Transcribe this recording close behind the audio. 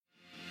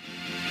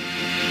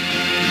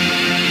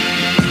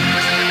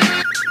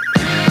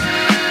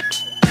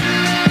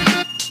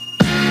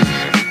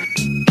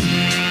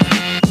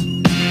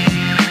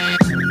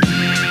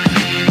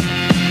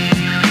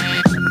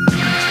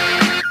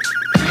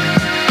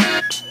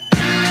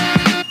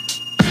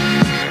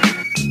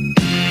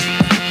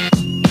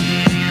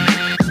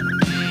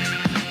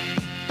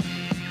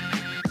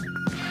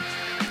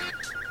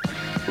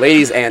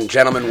Ladies and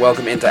gentlemen,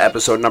 welcome into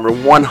episode number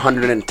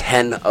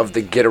 110 of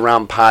the Get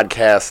Around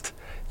podcast.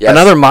 Yes,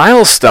 another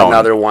milestone.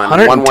 Another one.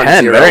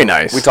 110, very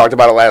nice. We talked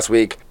about it last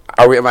week.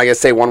 Am I going to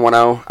say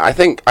 110? I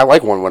think I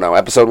like 110,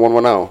 episode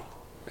 110.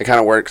 It kind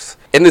of works.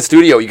 In the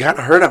studio, you kind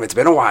of heard him. It's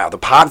been a while. The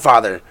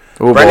Podfather,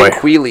 Brendan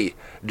Quealy,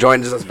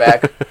 joins us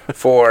back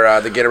for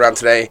the Get Around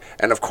today.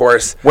 And, of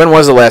course... When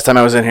was the last time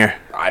I was in here?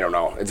 I don't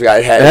know. It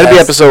had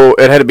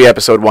to be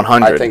episode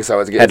 100. I think so.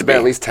 It's been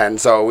at least 10.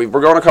 So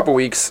we're going a couple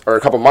weeks, or a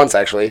couple months,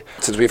 actually,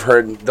 since we've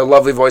heard the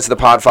lovely voice of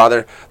the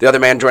Podfather. The other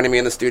man joining me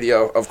in the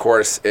studio, of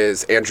course,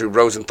 is Andrew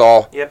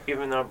Rosenthal. Yep,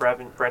 even though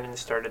Brendan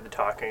started the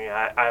talking,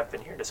 I've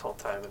been here this whole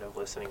time, and I'm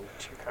listening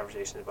to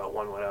conversations about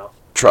 110.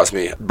 Trust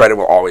me, Brendan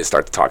will always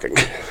start the talking.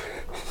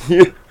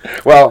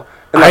 Well,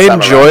 I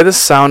enjoy the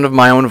sound of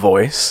my own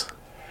voice.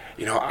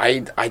 You know,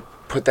 I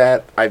put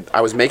that... I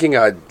was making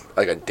a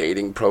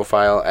dating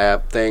profile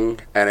app thing,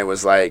 and it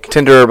was like...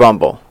 Tinder or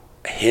Bumble?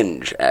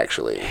 Hinge,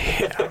 actually.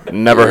 Yeah,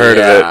 never heard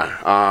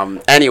of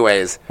it.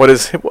 Anyways. What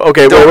is...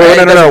 Okay,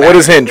 wait, no. What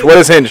is Hinge?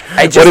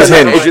 It's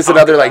just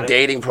another,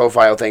 dating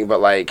profile thing,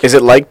 but, Is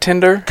it like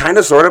Tinder? Kind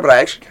of, sort of, but I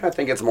actually kind of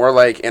think it's more,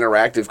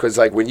 interactive, because,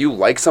 when you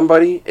like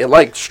somebody,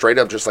 it, straight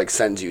up just,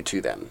 sends you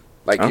to them.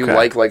 You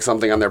like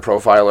something on their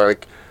profile, or,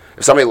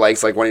 if somebody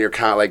likes, one of your,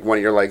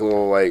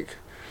 little,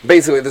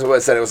 basically, this is what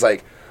it said. It was,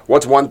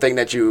 what's one thing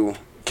that you...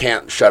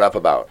 can't shut up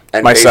about.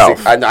 And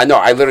myself. I know.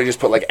 I literally just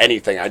put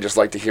anything. I just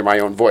like to hear my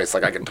own voice.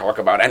 I can talk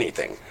about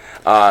anything.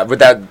 But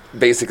that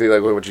basically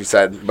what you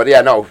said. But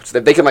yeah, no. So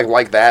they can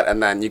like that,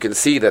 and then you can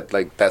see that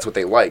that's what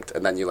they liked,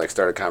 and then you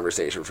start a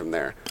conversation from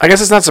there. I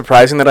guess it's not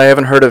surprising that I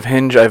haven't heard of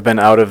Hinge. I've been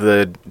out of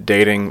the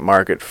dating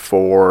market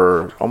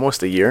for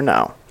almost a year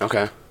now.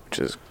 Okay. Which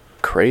is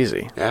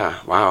crazy.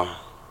 Yeah. Wow.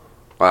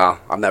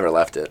 I've never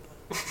left it.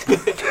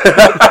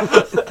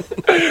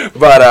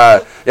 But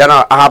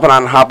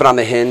hopping on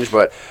the Hinge,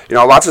 but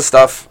lots of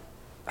stuff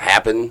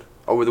happened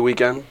over the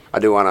weekend. I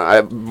do want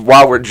to,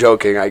 while we're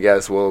joking, I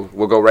guess we'll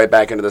go right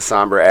back into the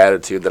somber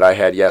attitude that I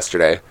had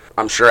yesterday.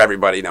 I'm sure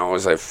everybody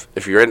knows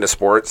if you're into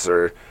sports,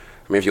 or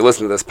if you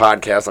listen to this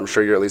podcast, I'm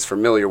sure you're at least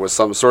familiar with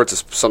some sort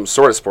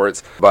of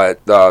sports.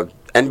 But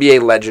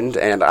NBA legend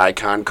and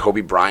icon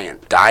Kobe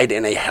Bryant died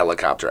in a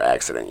helicopter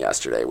accident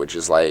yesterday, which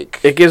is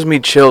it gives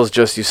me chills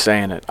just you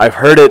saying it. I've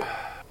heard it.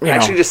 I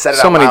actually just said it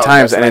so many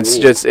times, and it's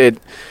just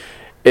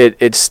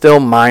it's still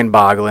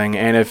mind-boggling.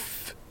 And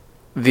if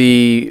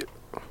the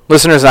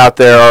listeners out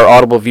there, our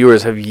Audible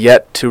viewers, have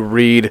yet to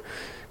read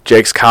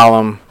Jake's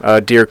column,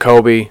 "Dear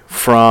Kobe,"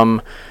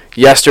 from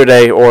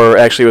yesterday, or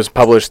actually it was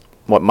published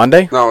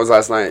Monday? No, it was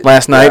last night.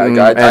 Last night,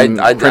 and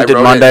printed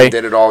I Monday.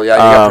 Did it all? Yeah, you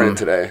got printed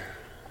today.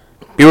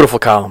 Beautiful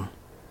column,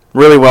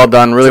 really well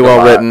done, really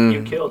well written.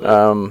 You killed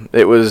it.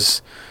 It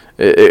was.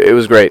 It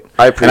was great.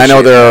 I appreciate it. And I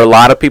know there are a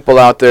lot of people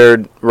out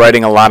there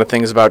writing a lot of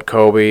things about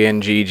Kobe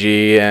and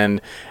Gigi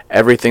and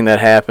everything that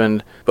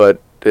happened.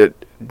 But,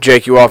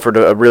 Jake, you offered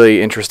a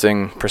really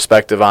interesting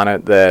perspective on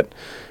it that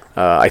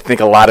I think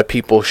a lot of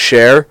people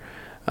share.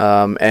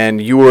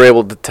 And you were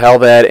able to tell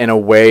that in a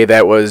way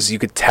that you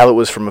could tell it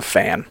was from a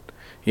fan.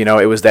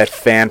 It was that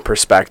fan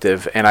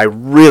perspective. And I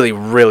really,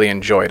 really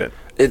enjoyed it.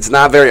 It's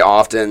not very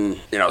often,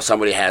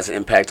 somebody has an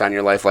impact on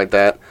your life like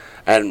that.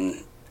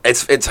 And...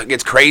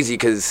 It's crazy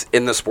because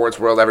in the sports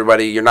world,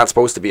 you're not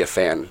supposed to be a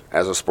fan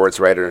as a sports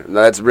writer. And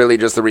that's really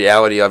just the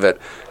reality of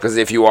it. Because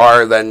if you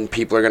are, then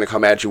people are going to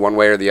come at you one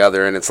way or the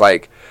other. And it's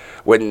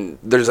when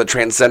there's a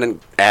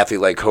transcendent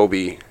athlete like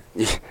Kobe,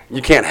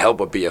 you can't help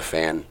but be a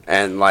fan.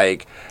 And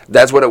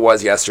that's what it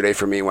was yesterday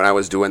for me when I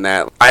was doing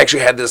that. I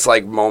actually had this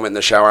moment in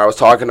the shower. I was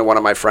talking to one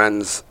of my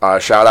friends.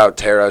 Shout out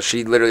Tara.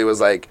 She literally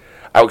was I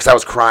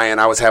was crying.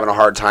 I was having a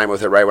hard time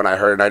with it right when I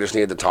heard it. I just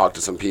needed to talk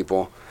to some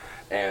people.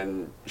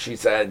 And she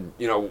said,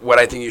 what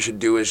I think you should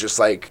do is just,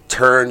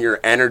 turn your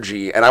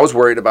energy. And I was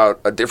worried about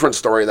a different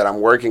story that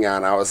I'm working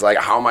on. I was like,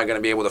 how am I going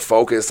to be able to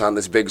focus on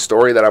this big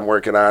story that I'm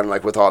working on,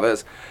 with all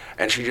this?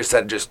 And she just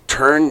said, just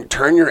turn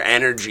your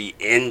energy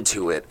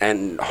into it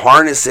and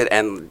harness it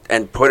and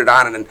put it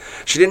on. And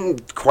she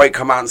didn't quite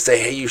come out and say,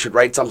 hey, you should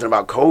write something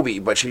about Kobe.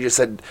 But she just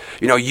said,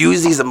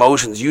 use these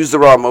emotions, use the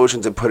raw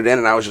emotions and put it in.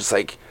 And I was just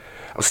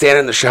I was standing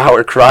in the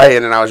shower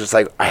crying, and I was just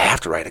I have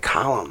to write a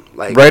column.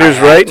 Writers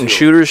write and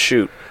shooters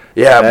shoot.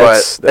 Yeah,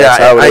 that's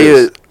how it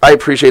is. I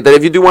appreciate that.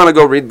 If you do want to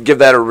go give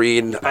that a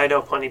read. I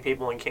know plenty of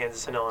people in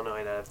Kansas and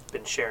Illinois that have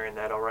been sharing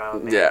that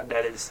around. Yeah.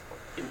 That is,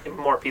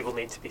 more people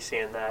need to be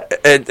seeing that.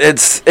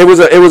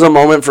 It was a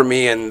moment for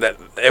me, and that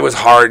it was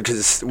hard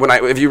because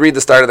if you read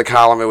the start of the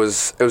column, it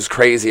was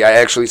crazy. I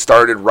actually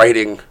started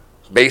writing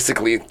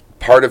basically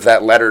part of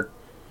that letter.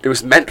 It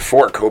was meant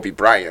for Kobe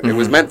Bryant. Mm-hmm. It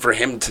was meant for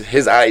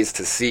his eyes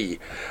to see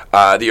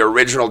the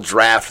original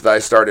draft that I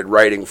started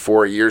writing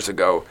 4 years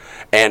ago.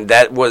 And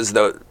that was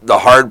the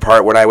hard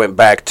part when I went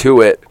back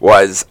to it,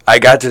 was I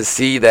got to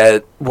see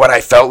that what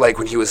I felt like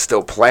when he was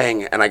still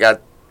playing. And I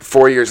got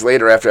 4 years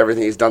later, after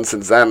everything he's done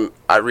since then,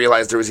 I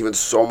realized there was even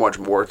so much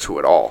more to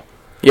it all.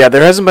 Yeah,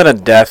 there hasn't been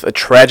a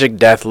tragic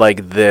death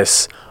like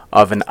this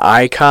of an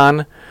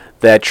icon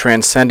that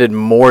transcended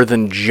more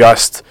than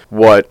just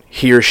what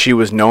he or she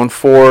was known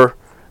for,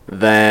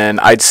 then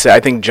I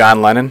think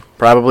John Lennon,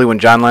 probably when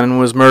John Lennon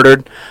was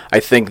murdered. I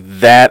think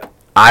that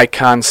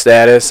icon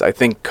status, I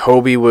think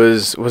Kobe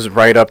was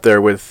right up there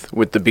with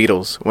the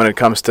Beatles when it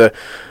comes to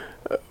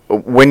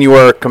when you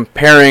are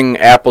comparing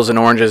apples and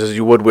oranges as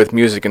you would with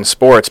music and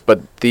sports.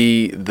 But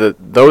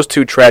those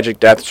two tragic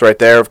deaths right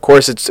there, of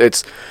course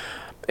it's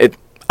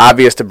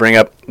obvious to bring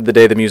up the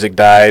day the music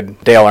died,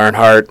 Dale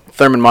Earnhardt,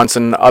 Thurman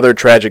Munson, other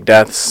tragic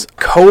deaths.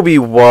 Kobe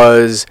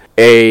was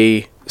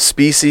a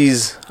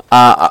species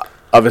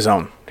of his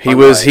own. He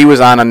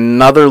was on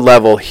another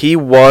level. He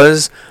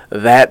was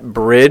that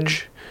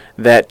bridge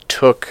that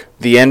took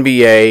the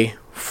NBA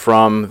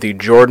from the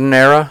Jordan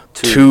era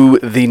to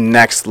the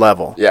next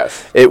level.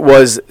 Yes. It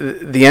was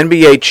the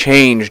NBA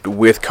changed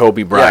with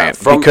Kobe Bryant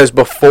because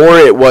before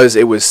it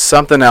was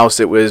something else.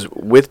 It was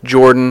with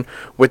Jordan,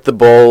 with the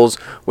Bulls,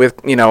 with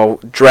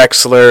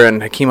Drexler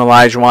and Hakeem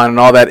Olajuwon and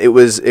all that. It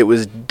was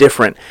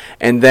different.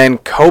 And then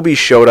Kobe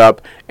showed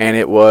up and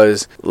it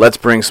was, let's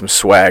bring some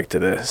swag to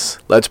this.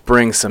 Let's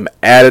bring some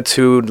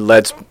attitude.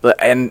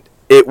 And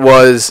it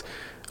was,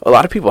 a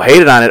lot of people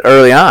hated on it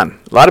early on.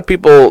 A lot of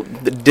people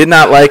did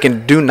not like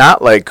and do not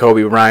like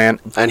Kobe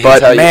Bryant.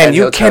 But man,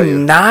 you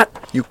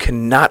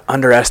cannot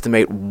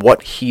underestimate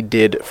what he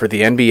did for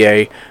the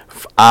NBA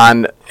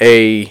on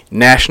a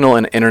national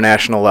and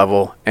international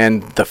level.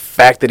 And the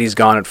fact that he's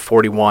gone at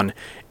 41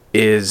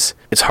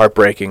 it's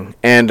heartbreaking.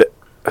 And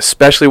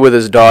especially with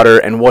his daughter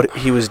and what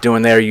he was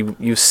doing there,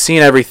 you've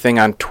seen everything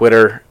on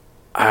Twitter.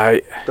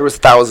 There was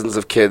thousands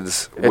of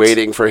kids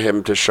waiting for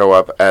him to show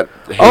up at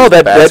his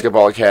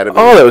basketball academy.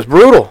 Oh, that was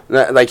brutal.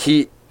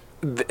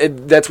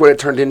 That's what it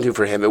turned into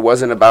for him. It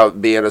wasn't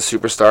about being a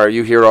superstar.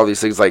 You hear all these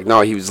things like,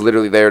 no, he was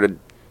literally there to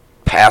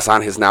pass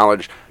on his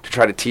knowledge to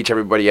try to teach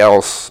everybody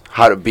else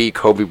how to be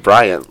Kobe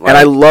Bryant. And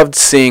I loved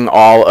seeing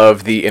all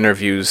of the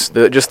interviews,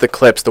 just the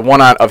clips. The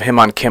one of him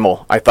on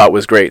Kimmel I thought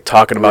was great,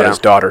 talking about his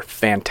daughter.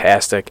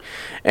 Fantastic.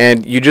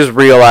 And you just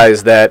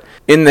realize that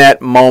in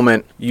that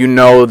moment,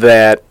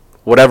 that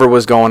whatever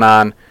was going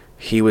on,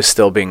 he was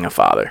still being a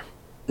father.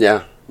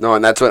 Yeah. No,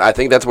 and I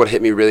think that's what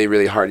hit me really,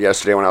 really hard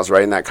yesterday when I was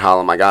writing that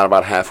column. I got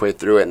about halfway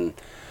through it, and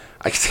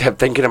I kept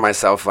thinking to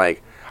myself,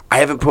 like, I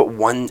haven't put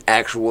one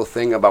actual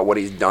thing about what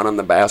he's done on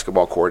the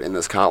basketball court in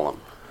this column.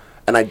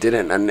 And I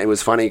didn't, and it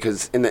was funny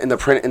because in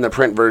the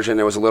print version,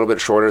 it was a little bit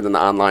shorter than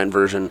the online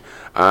version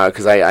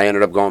because I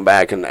ended up going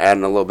back and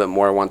adding a little bit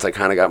more once I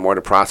kind of got more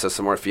to process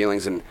some more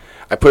feelings. And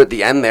I put at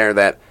the end there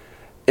that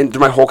through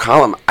my whole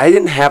column, I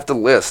didn't have to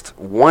list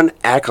one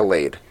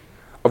accolade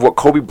of what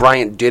Kobe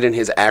Bryant did in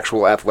his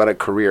actual athletic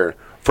career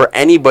for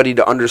anybody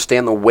to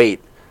understand the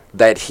weight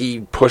that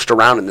he pushed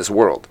around in this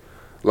world.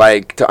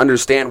 Like, to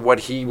understand what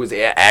he was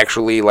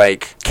actually,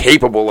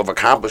 capable of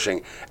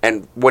accomplishing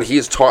and what he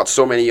has taught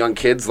so many young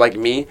kids like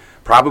me,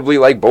 probably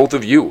like both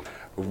of you.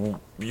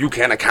 You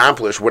can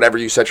accomplish whatever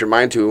you set your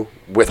mind to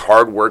with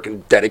hard work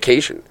and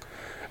dedication.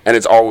 And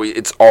it's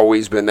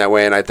always been that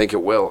way, and I think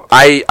it will.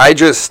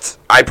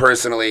 I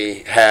personally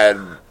had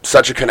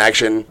such a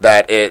connection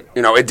that it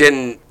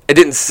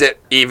didn't sit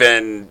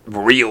even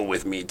real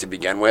with me to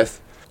begin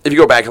with. If you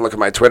go back and look at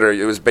my Twitter,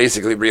 it was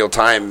basically real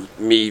time,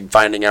 me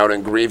finding out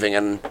and grieving.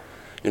 And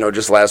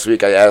just last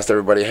week I asked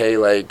everybody,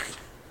 hey,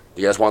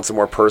 you guys want some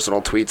more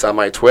personal tweets on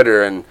my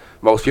Twitter? And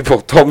most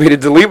people told me to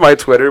delete my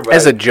Twitter. But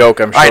as a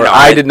joke, I'm sure.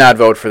 I did not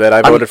vote for that.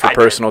 I voted for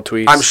personal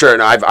tweets. I'm sure.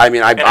 No, I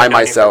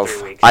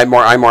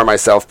more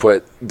myself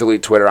put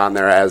delete Twitter on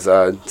there as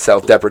a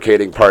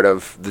self-deprecating part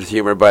of the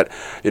humor. But,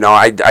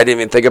 I didn't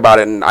even think about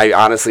it. And I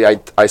honestly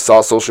saw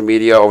social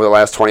media over the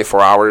last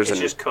 24 hours. It's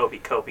just Kobe.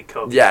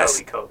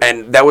 Yes. Kobe.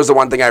 And that was the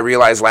one thing I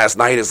realized last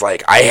night is,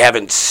 I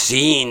haven't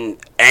seen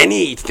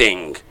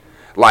anything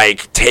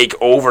take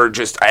over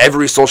just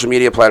every social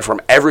media platform,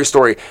 every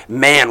story,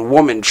 man,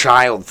 woman,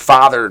 child,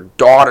 father,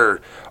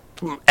 daughter,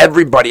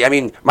 everybody. I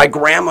mean, my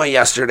grandma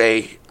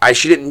yesterday,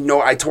 she didn't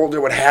know, I told her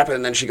what happened,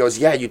 and then she goes,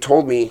 yeah, you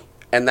told me,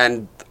 and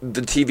then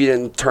the TV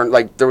didn't turn,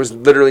 there was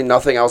literally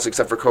nothing else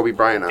except for Kobe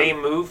Bryant on. They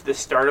moved the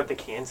start of the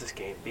Kansas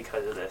game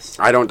because of this.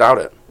 I don't doubt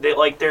it.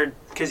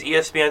 Because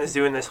ESPN is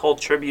doing this whole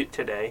tribute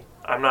today.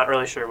 I'm not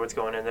really sure what's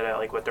going into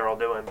that, what they're all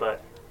doing,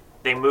 but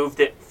they moved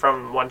it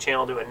from one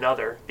channel to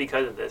another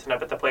because of this. And I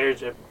bet the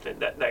players,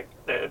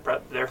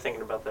 they're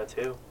thinking about that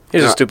too.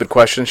 Here's a stupid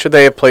question. Should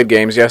they have played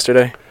games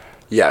yesterday?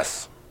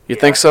 Yes. You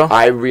think so?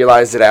 I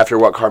realized it after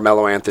what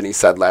Carmelo Anthony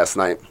said last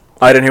night.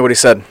 I didn't hear what he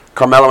said.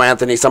 Carmelo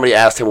Anthony, somebody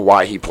asked him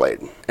why he played.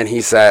 And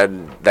he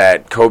said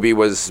that Kobe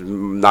was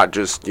not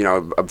just,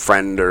 a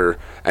friend or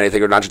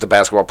anything, or not just a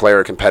basketball player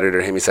or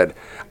competitor to him. He said,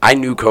 I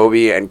knew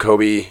Kobe, and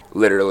Kobe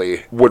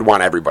literally would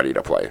want everybody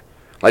to play.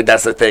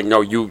 That's the thing.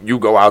 No, you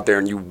go out there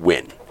and you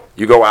win.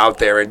 You go out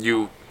there and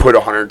you put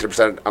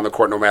 100% on the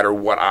court no matter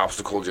what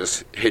obstacle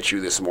just hit you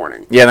this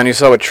morning. Yeah, then you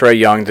saw what Trae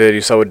Young did. You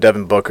saw what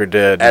Devin Booker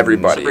did.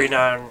 Everybody.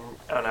 Sabrina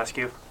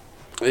Ionescu.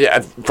 Yeah,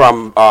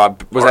 from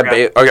was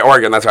Oregon. that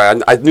Oregon? That's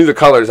right. I knew the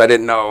colors. I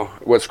didn't know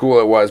what school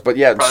it was, but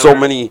yeah, Probably so one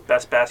of many the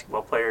best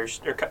basketball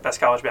players or best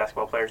college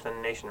basketball players in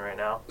the nation right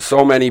now.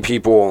 so many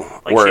people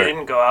Like were. she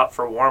didn't go out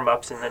for warm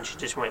ups and then she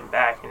just went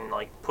back and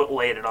like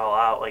laid it all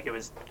out. Like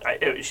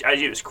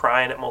she was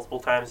crying at multiple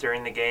times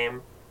during the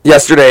game.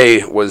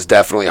 Yesterday was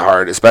definitely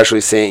hard,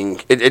 especially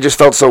seeing it. It just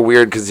felt so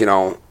weird because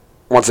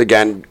once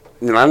again,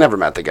 I never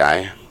met the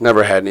guy,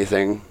 never had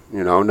anything,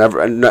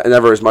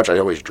 never as much I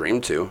always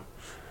dreamed to,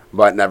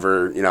 but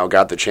never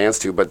got the chance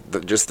to.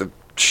 But just the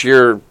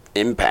sheer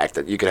impact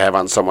that you could have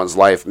on someone's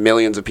life,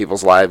 millions of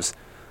people's lives,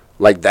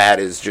 like that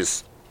is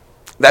just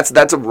that's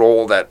a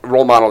role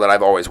model that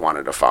I've always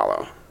wanted to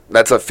follow.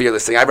 That's a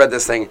fearless thing. I read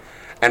this thing,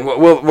 and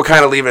we'll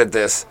kind of leave it at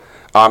this.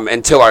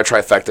 Until our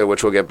trifecta,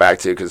 which we'll get back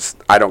to, because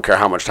I don't care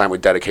how much time we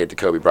dedicate to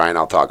Kobe Bryant,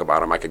 I'll talk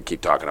about him. I could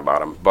keep talking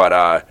about him. But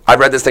I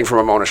read this thing from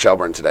Ramona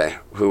Shelburne today,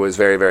 who was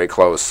very, very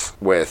close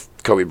with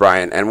Kobe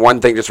Bryant. And one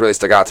thing just really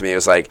stuck out to me. It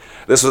was like,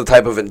 this was the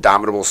type of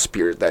indomitable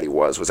spirit that he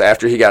was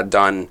after he got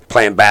done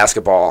playing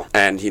basketball,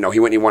 and, he went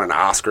and he won an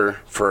Oscar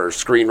for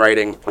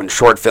screenwriting and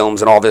short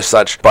films and all this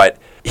such, but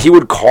he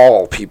would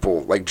call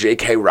people like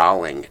J.K.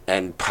 Rowling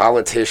and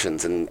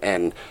politicians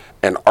and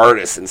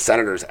artists and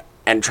senators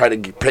and try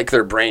to pick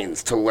their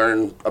brains to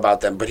learn about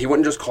them. But he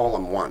wouldn't just call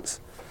them once.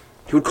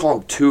 He would call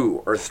them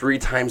 2 or 3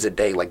 times a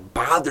day, like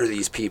bother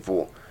these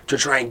people to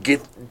try and get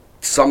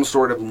some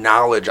sort of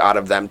knowledge out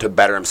of them to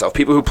better himself.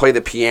 People who play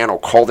the piano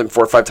called him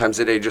 4 or 5 times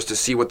a day just to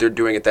see what they're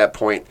doing at that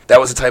point. That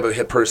was the type of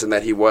hit person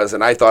that he was.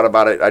 And I thought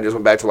about it. I just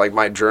went back to like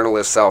my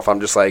journalist self. I'm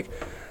just like,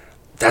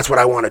 that's what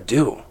I want to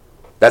do.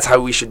 That's how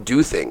we should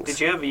do things. Did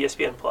you have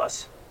ESPN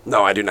Plus?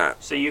 No, I do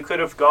not. So you could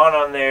have gone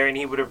on there and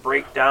he would have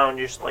break down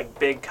just like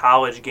big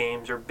college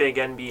games or big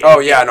NBA Oh,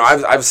 yeah,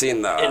 games no, I've seen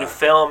in a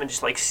film and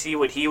just like see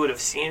what he would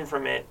have seen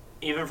from it.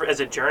 Even as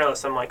a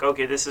journalist, I'm like,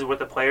 okay, this is what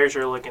the players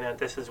are looking at.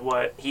 This is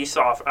what he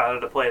saw out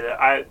of the play.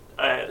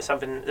 That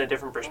something a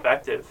different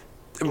perspective.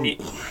 I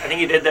think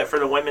he did that for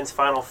the women's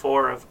Final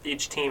Four of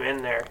each team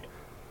in there.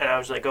 And I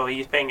was like, oh,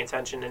 he's paying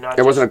attention to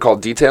not. Wasn't it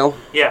called Detail?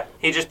 Yeah,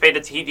 he just paid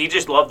it. He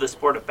just loved the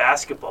sport of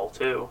basketball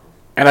too.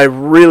 And I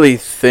really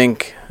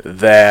think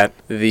that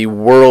the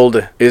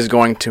world is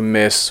going to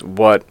miss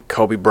what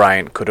Kobe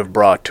Bryant could have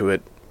brought to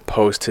it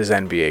post his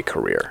NBA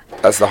career.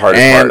 That's the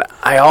hardest part. And part.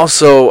 I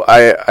also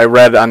I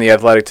read on The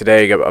Athletic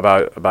today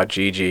about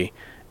Gigi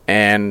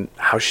and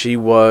how she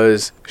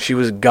was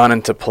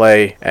gunning to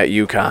play at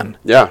UConn.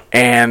 Yeah.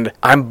 And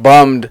I'm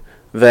bummed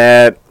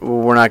that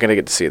we're not going to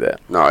get to see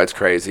that. No, it's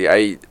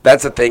crazy.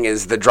 That's the thing,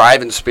 is the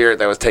drive and spirit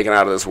that was taken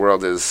out of this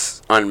world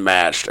is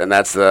unmatched, and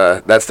that's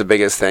the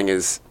biggest thing.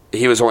 Is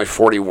he was only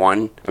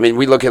 41. I mean,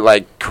 we look at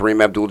like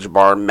Kareem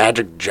Abdul-Jabbar,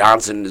 Magic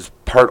Johnson is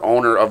part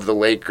owner of the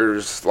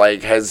Lakers,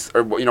 like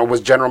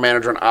was general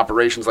manager in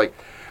operations. Like,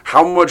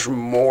 how much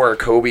more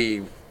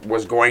Kobe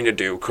was going to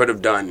do, could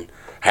have done,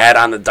 had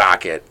on the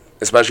docket.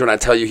 Especially when I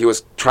tell you he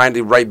was trying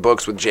to write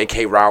books with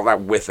J.K. Rowling,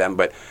 not with them,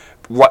 but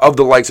of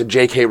the likes of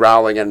J.K.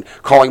 Rowling, and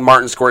calling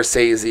Martin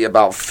Scorsese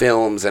about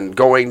films and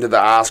going to the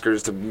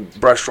Oscars to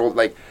brush shoulders.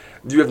 Like,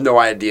 you have no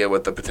idea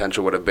what the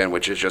potential would have been,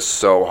 which is just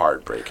so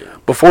heartbreaking.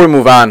 Before we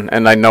move on,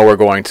 and I know we're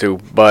going to,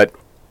 but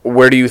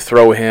where do you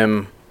throw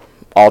him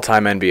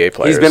all-time NBA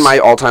players? He's been my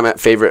all-time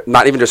favorite,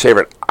 not even just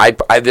favorite.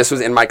 This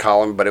was in my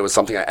column, but it was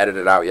something I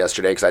edited out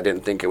yesterday because I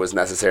didn't think it was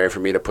necessary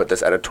for me to put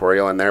this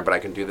editorial in there, but I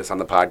can do this on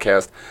the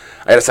podcast.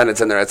 I had a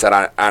sentence in there that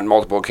said on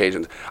multiple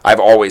occasions, I've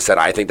always said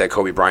I think that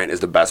Kobe Bryant is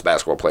the best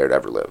basketball player to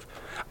ever live.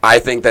 I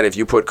think that if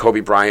you put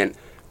Kobe Bryant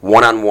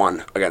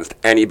one-on-one against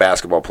any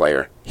basketball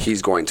player,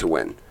 he's going to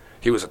win.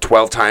 He was a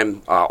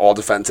 12-time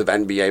all-defensive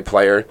NBA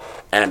player,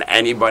 and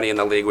anybody in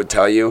the league would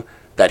tell you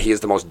that he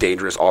is the most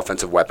dangerous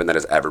offensive weapon that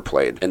has ever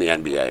played in the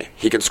NBA.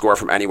 He can score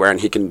from anywhere,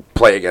 and he can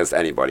play against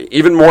anybody,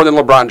 even more than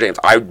LeBron James.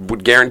 I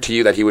would guarantee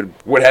you that he would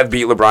have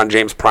beat LeBron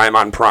James prime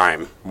on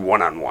prime,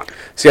 one-on-one.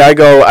 See, I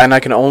go, and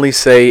I can only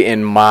say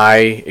in my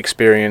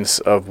experience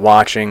of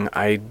watching,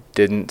 I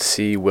didn't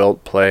see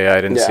Wilt play.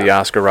 I didn't see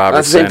Oscar Robertson.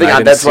 That's the same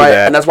thing.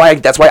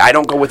 That's why I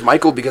don't go with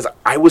Michael, because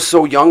I was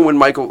so young when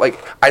Michael, like,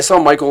 I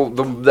saw Michael,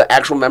 the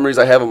actual memories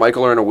I have of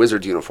Michael are in a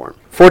Wizards uniform.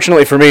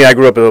 Fortunately for me, I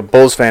grew up a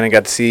Bulls fan and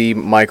got to see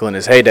Michael in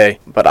his heyday,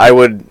 but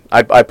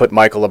I put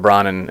Michael,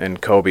 LeBron,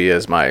 and Kobe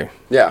as my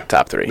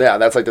top 3. Yeah,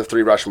 that's like the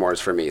 3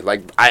 Rushmores for me.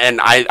 Like,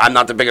 I'm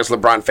not the biggest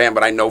LeBron fan,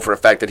 but I know for a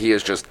fact that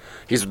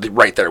he's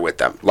right there with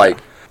them. Like,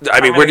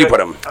 I mean, where do you put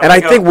him? And I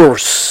think we're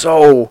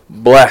so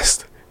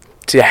blessed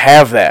to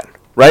have that,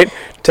 right?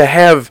 To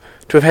have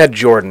had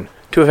Jordan,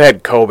 to have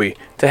had Kobe,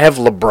 to have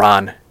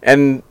LeBron,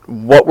 and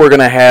what we're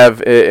gonna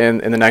have in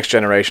the next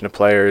generation of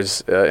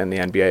players in the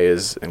NBA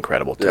is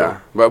incredible too. Yeah,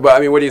 but I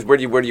mean, where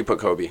do you put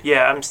Kobe?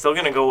 Yeah, I'm still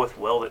gonna go with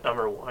Wilt at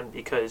number 1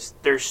 because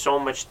there's so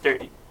much there.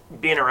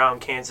 Being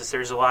around Kansas,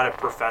 there's a lot of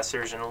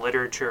professors and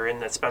literature in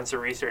the Spencer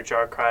Research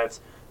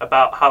Archives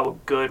about how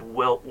good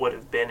Wilt would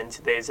have been in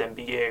today's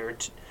NBA, or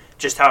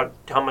just how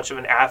much of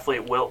an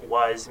athlete Wilt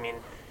was. I mean,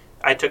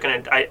 I took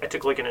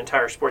like an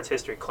entire sports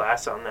history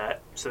class on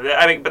that. So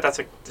that, but that's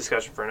a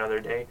discussion for another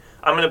day.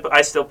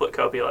 I still put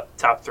Kobe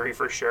top 3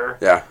 for sure.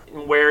 Yeah.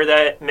 Where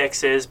that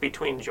mix is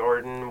between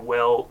Jordan,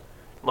 Wilt,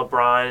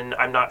 LeBron,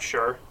 I'm not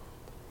sure,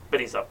 but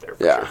he's up there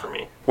for sure for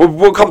me.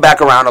 We'll come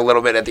back around a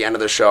little bit at the end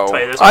of the show.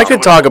 I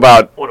could talk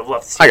about. Would have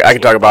loved to see I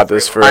could talk about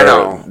this for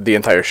the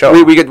entire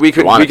show. We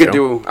could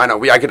do. I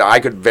know. I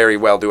could very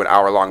well do an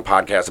hour-long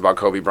podcast about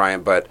Kobe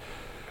Bryant, but.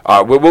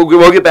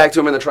 We'll get back to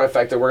him in the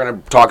trifecta. We're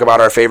going to talk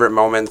about our favorite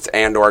moments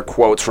and or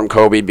quotes from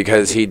Kobe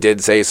because he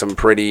did say some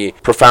pretty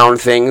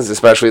profound things,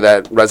 especially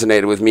that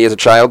resonated with me as a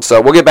child.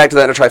 So we'll get back to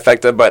that in the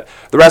trifecta. But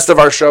the rest of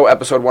our show,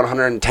 episode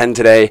 110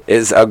 today,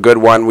 is a good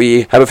one.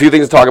 We have a few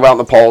things to talk about in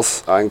the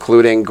Pulse,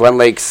 including Glen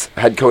Lake's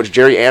head coach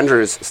Jerry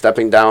Andrews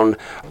stepping down.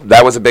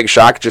 That was a big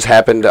shock. Just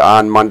happened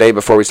on Monday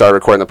before we started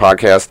recording the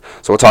podcast.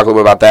 So we'll talk a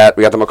little bit about that.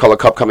 We got the McCullough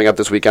Cup coming up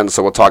this weekend,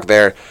 so we'll talk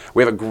there.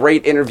 We have a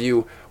great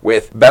interview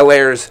with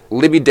Bellaire's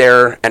Libby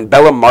and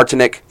Bella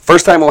Martinek.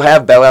 First time we'll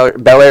have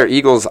Bellaire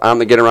Eagles on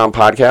the Get Around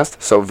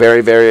podcast, so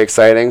very, very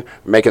exciting.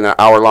 Making an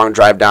hour-long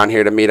drive down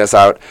here to meet us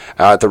out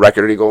at the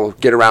Record Eagle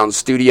Get Around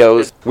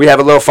Studios. We have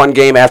a little fun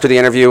game after the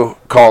interview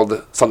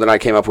called something I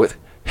came up with,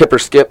 Hip or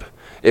Skip.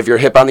 If you're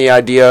hip on the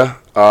idea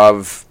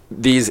of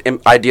these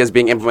ideas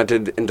being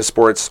implemented into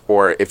sports,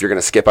 or if you're going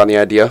to skip on the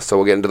idea. So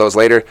we'll get into those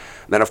later.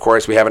 And then, of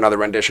course, we have another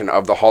rendition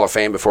of the Hall of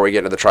Fame before we get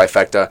into the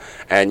trifecta,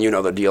 and you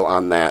know the deal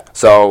on that.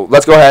 So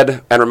let's go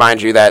ahead and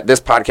remind you that this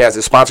podcast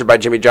is sponsored by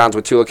Jimmy John's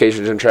with 2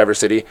 locations in Traverse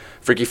City.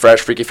 Freaky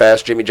Fresh, Freaky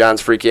Fast, Jimmy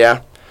John's, Freak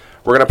Yeah.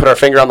 We're going to put our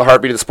finger on the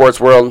heartbeat of the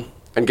sports world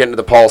and get into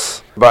the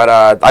pulse. But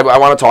I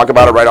want to talk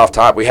about it right off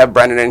top. We have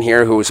Brendan in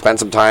here who spent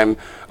some time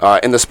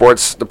in the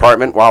sports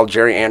department while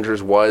Jerry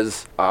Andrews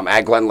was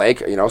at Glen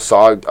Lake.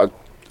 Saw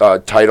a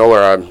title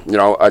or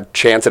a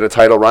chance at a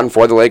title run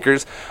for the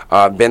Lakers.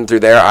 Been through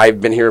there. I've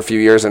been here a few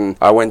years and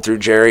I went through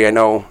Jerry. I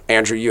know,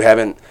 Andrew, you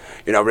haven't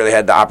really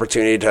had the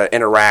opportunity to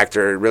interact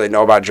or really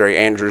know about Jerry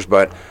Andrews,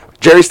 but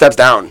Jerry steps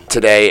down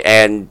today,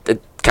 and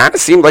it kind of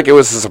seemed like it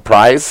was a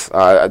surprise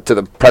to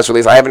the press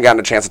release. I haven't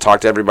gotten a chance to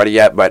talk to everybody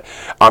yet, but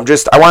I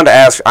wanted to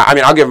ask,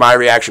 I'll give my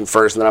reaction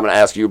first, and then I'm going to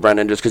ask you,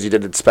 Brendan, just because you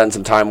did spend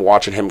some time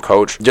watching him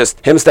coach.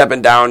 Just him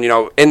stepping down,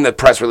 in the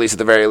press release at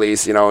the very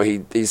least,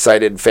 he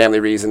cited family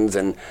reasons,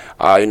 and,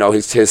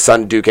 his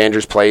son Duke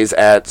Andrews plays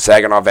at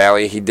Saginaw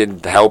Valley. He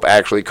did help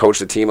actually coach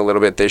the team a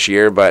little bit this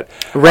year, but...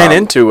 Ran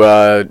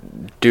into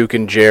Duke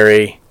and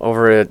Jerry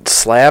over at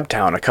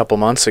Slabtown a couple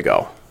months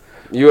ago.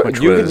 You would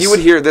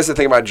hear, this is the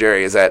thing about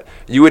Jerry, is that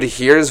you would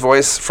hear his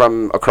voice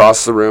from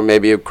across the room,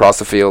 maybe across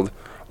the field,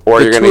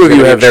 or you're going to... The two of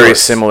you have very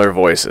similar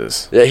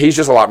voices. Yeah, he's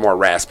just a lot more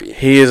raspy.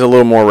 He is a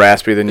little more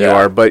raspy than you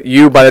are, but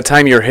by the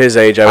time you're his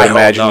age, I would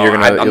imagine you're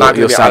going to...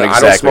 You'll sound exactly the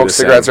same. I don't smoke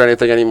cigarettes or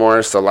anything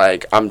anymore, so,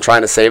 I'm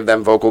trying to save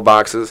them vocal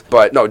boxes.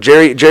 But, no,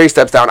 Jerry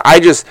steps down.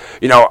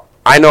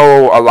 I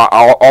know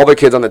all the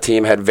kids on the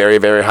team had very,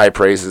 very high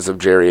praises of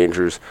Jerry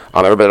Andrews.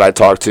 Everybody that I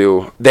talked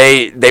to,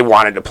 they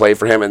wanted to play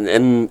for him.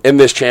 And in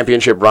this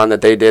championship run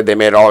that they did, they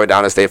made it all the way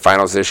down to state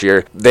finals this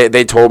year.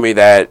 They told me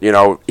that,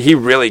 he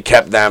really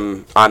kept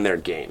them on their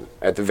game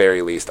at the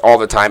very least all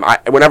the time.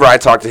 Whenever I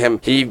talked to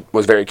him, he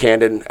was very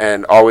candid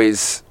and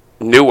always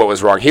knew what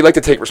was wrong. He liked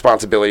to take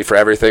responsibility for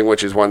everything,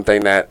 which is one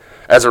thing that,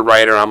 as a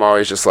writer, I'm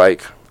always just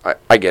like,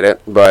 I get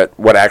it, but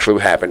what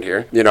actually happened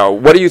here?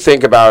 What do you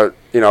think about,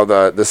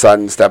 the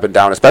son stepping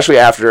down, especially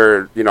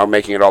after,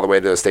 making it all the way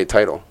to the state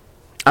title?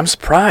 I'm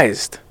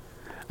surprised.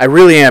 I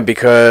really am,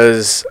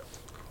 because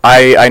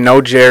I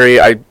know Jerry.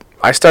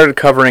 I started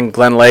covering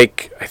Glen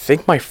Lake, I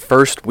think my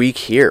first week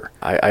here.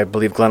 I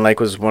believe Glen Lake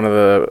was one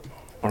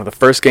of the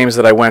first games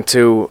that I went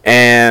to,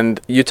 and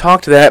you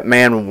talk to that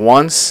man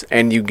once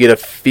and you get a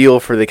feel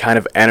for the kind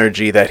of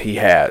energy that he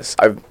has.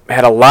 I've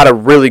had a lot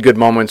of really good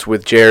moments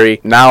with Jerry,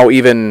 now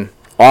even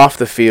off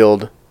the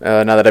field,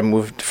 now that I've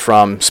moved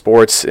from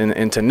sports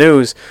into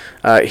news.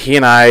 He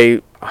and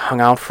I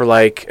hung out for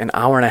like an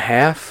hour and a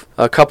half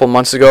a couple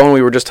months ago, and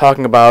we were just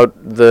talking about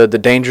the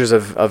dangers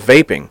of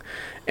vaping.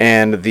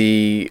 And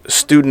the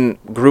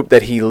student group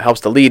that he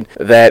helps to lead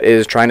that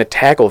is trying to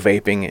tackle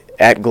vaping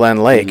at Glen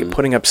Lake and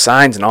putting up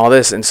signs and all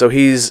this. And so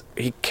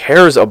he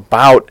cares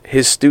about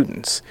his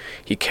students.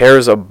 He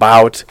cares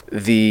about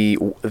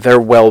their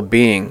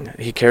well-being.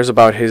 He cares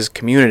about his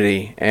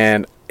community.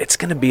 And it's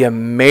going to be a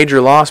major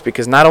loss,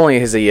 because not only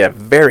is he a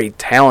very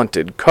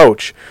talented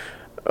coach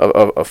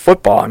of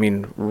football,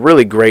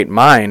 really great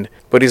mind,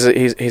 but he's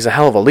a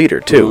hell of a leader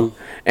too. Mm-hmm.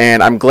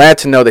 And I'm glad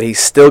to know that he's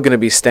still going to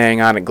be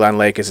staying on at Glen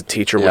Lake as a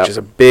teacher, which is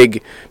a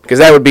big, because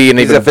that would be an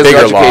even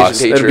bigger loss.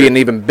 That would be an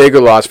even bigger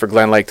loss for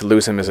Glen Lake to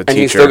lose him as a teacher. And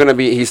he's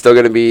still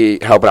going to be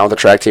helping out with the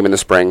track team in the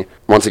spring.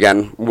 Once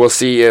again, we'll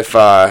see if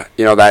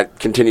that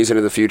continues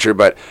into the future.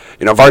 But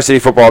varsity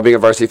football, being a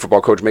varsity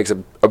football coach makes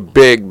a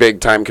big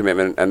time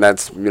commitment, and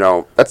that's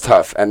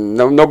tough. And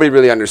nobody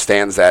really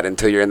understands that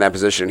until you're in that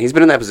position. He's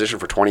been in that position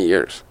for 20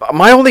 years.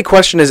 My only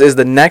question is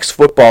the next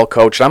football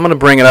coach, I'm going to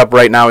bring it up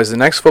right now, is the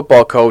next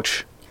football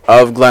coach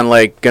of Glen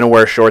Lake going to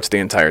wear shorts the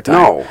entire time?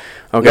 No.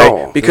 Okay,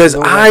 No, because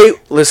there's no way.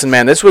 listen,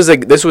 man. This was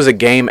a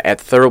game at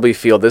Thurlby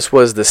Field. This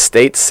was the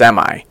state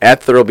semi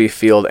at Thurlby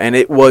Field, and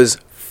it was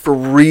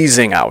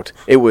freezing out.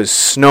 It was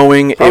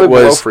snowing. Probably it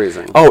was below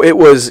freezing. Oh, it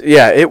was.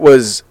 Yeah, it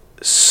was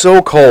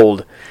so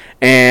cold.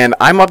 And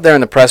I'm up there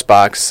in the press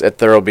box at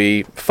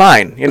Thurlby.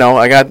 Fine,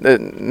 I got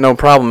no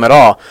problem at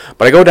all.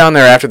 But I go down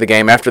there after the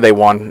game, after they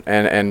won,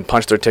 and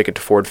punched their ticket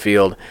to Ford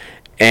Field,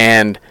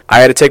 and I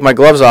had to take my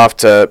gloves off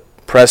to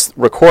press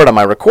record on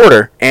my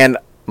recorder, and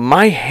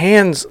my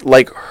hands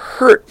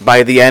hurt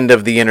by the end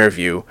of the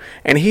interview,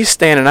 and he's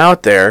standing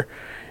out there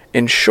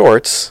in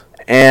shorts,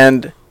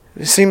 and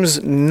it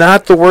seems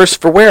not the worse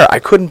for wear. I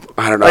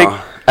don't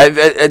know.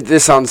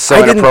 This sounds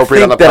so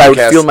inappropriate on the podcast. I would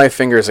feel my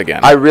fingers again.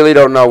 I really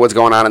don't know what's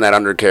going on in that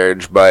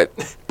undercarriage, but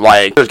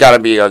there's got to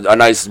be a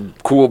nice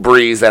cool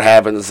breeze that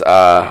happens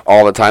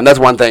all the time. That's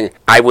one thing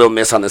I will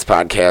miss on this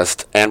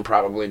podcast, and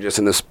probably just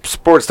in the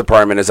sports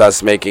department, is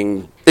us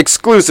making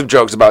exclusive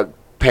jokes about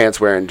pants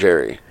wearing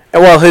Jerry.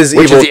 Well, his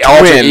Which evil is the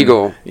alter twin.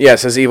 ego.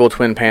 Yes, his evil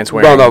twin pants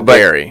wearing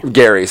Gary.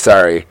 Gary,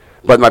 sorry.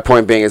 But my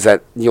point being is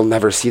that you'll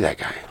never see that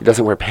guy. He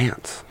doesn't wear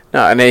pants.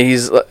 No, and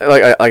he's like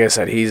I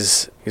said,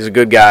 he's a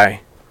good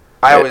guy.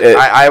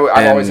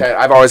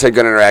 I've always had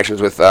good interactions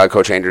with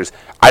Coach Andrews.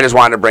 I just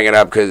wanted to bring it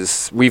up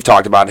because we've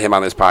talked about him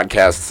on this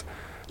podcast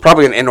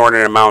probably an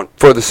inordinate amount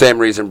for the same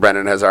reason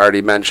Brendan has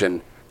already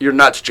mentioned. You're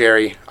nuts,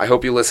 Jerry. I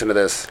hope you listen to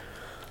this.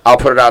 I'll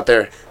put it out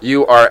there.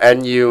 You are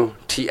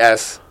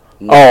nuts.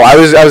 Oh, I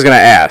was going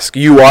to ask.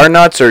 You are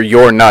nuts or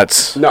your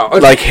nuts? No.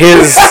 Like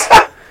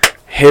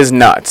his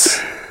nuts.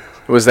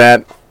 Was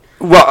that?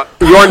 Well,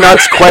 your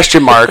nuts,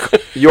 question mark.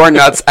 Your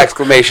nuts,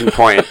 exclamation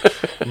point.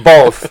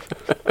 Both.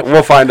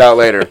 We'll find out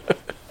later.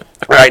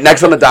 All right,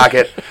 next on the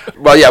docket.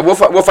 Well, yeah, we'll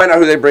find out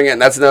who they bring in.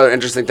 That's another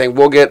interesting thing.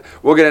 We'll get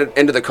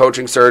into the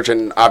coaching search,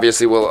 and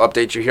obviously we'll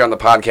update you here on the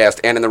podcast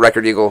and in the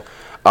Record Eagle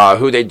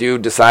who they do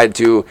decide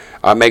to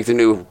make the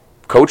new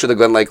coach of the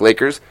Glen Lake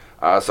Lakers.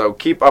 So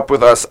keep up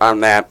with us on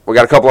that. We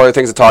got a couple other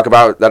things to talk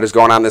about that is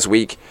going on this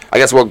week. I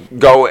guess we'll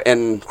go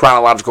in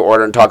chronological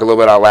order and talk a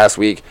little bit about last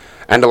week.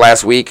 End of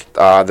last week,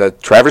 the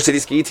Traverse City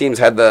ski teams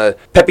had the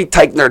Peppy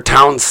Teichner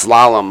Town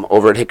Slalom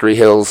over at Hickory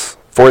Hills.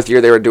 Fourth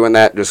year they were doing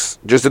that,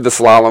 just did the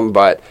slalom,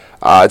 but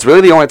it's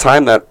really the only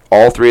time that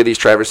all three of these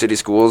Traverse City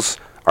schools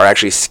are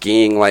actually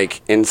skiing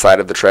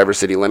inside of the Traverse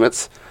City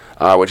limits,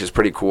 which is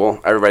pretty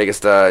cool. Everybody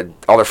gets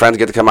all their friends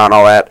get to come out and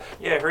all that.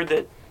 Yeah, I heard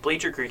that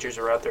Bleacher Creatures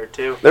are out there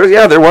too.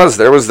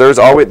 There's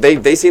always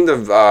they seem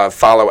to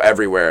follow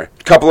everywhere.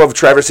 A couple of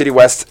Traverse City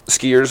West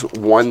skiers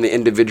won the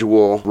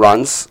individual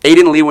runs.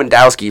 Aiden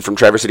Lewandowski from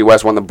Traverse City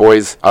West won the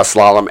boys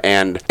slalom,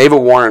 and Ava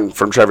Warren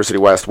from Traverse City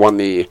West won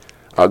the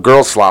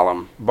girls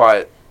slalom.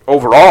 But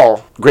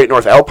overall, Great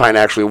North Alpine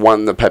actually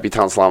won the Peppy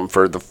Town Slalom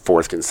for the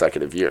fourth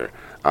consecutive year.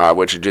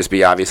 Which would just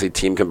be obviously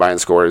team combined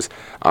scores.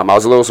 I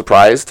was a little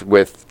surprised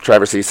with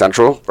Traverse City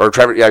Central,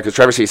 because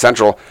Traverse City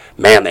Central,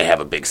 man, they have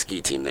a big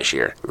ski team this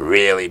year.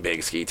 Really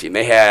big ski team.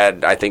 They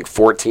had, I think,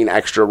 14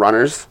 extra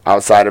runners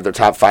outside of their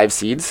top 5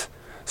 seeds.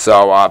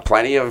 So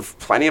plenty of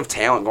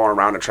talent going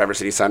around at Traverse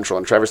City Central,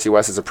 and Traverse City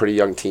West is a pretty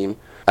young team.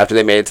 After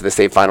they made it to the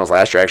state finals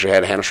last year, actually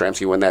had Hannah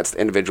Shramsky win that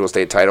individual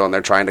state title, and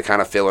they're trying to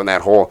kind of fill in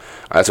that hole.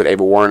 That's what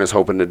Ava Warren is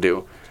hoping to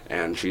do,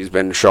 and she's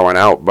been showing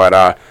out.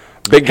 But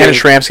big Hannah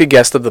Shramsky,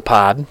 guest of the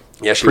pod.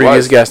 Yeah, she Previous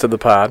was. guest of the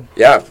pod.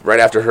 Yeah, right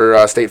after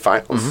her state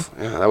finals.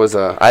 Mm-hmm. Yeah, that was.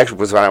 I actually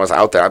was when I was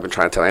out there. I've been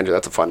trying to tell Andrew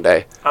that's a fun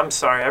day. I'm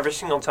sorry. Every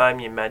single time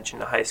you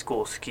mention a high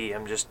school ski,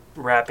 I'm just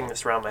wrapping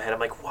this around my head. I'm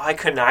like, why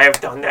couldn't I have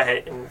done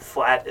that in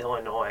Flat,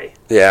 Illinois?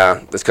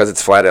 Yeah, it's because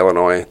it's Flat,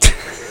 Illinois.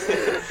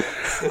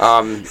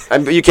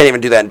 And you can't even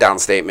do that in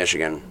downstate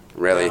Michigan.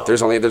 Really, No.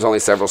 there's only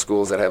several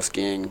schools that have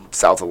skiing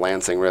south of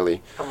Lansing.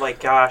 Really. I'm like,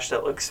 gosh,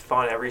 that looks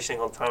fun every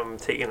single time I'm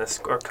taking a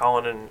score,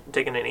 calling and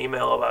taking an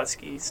email about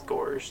ski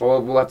scores.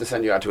 Well, we'll have to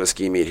send you out to a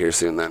ski meet here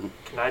soon. Then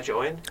Can I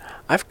join?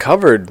 I've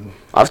covered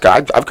I've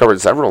covered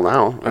several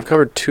now. I've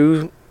covered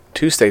two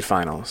state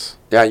finals.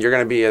 Yeah, you're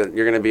gonna be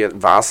at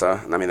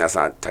Vasa. I mean, that's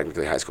not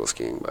technically high school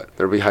skiing, but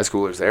there'll be high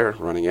schoolers there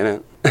running in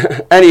it.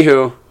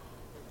 Anywho,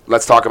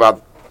 let's talk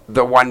about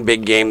the one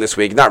big game this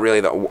week. Not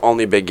really the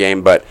only big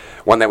game, but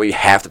one that we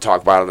have to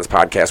talk about on this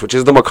podcast, which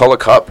is the McCullough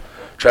Cup.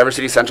 Traverse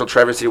City Central,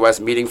 Traverse City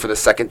West meeting for the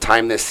second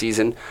time this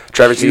season.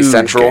 Traverse City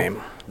Central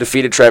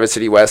defeated Traverse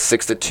City West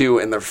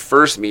 6-2 in their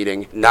first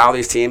meeting. Now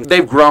these teams,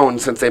 they've grown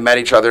since they met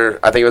each other.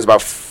 I think it was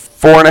about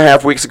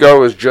 4.5 weeks ago. It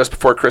was just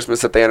before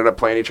Christmas that they ended up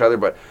playing each other,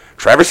 but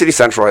Traverse City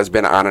Central has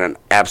been on an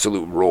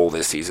absolute roll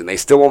this season. They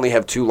still only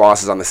have 2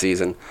 losses on the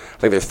season. I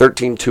think they're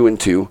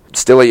 13-2-2.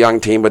 Still a young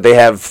team, but they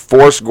have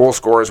 4 goal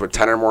scorers with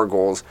 10 or more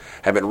goals,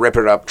 have been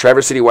ripping it up.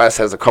 Traverse City West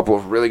has a couple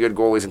of really good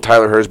goalies in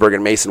Tyler Herzberg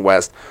and Mason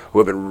West, who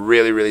have been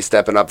really, really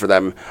stepping up for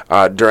them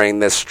during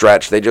this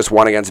stretch. They just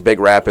won against Big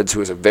Rapids,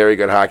 who is a very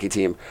good hockey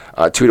team,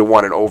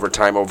 2-1 in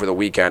overtime over the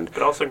weekend.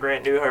 But also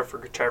Grant Newhart for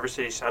Traverse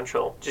City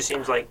Central. Just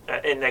seems like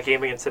in that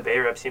game against the Bay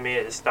Reps, he made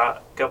it a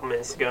stop a couple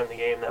minutes to go in the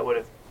game that would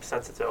have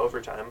sent it to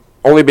overtime.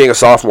 Only being a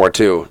sophomore,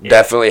 too,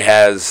 definitely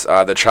has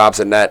the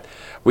chops in net.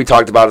 We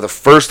talked about it the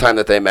first time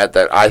that they met,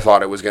 that I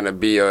thought it was going to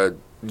be a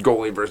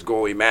goalie versus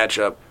goalie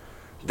matchup.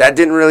 That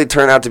didn't really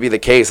turn out to be the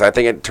case. I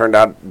think it turned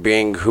out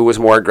being who was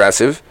more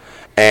aggressive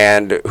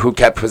and who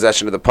kept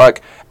possession of the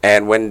puck.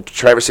 And when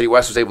Traverse City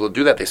West was able to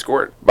do that, they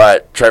scored.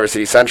 But Traverse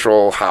City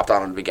Central hopped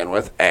on to begin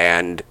with,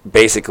 and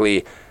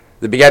basically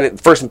the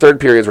first and third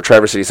periods were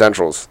Traverse City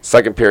Central's.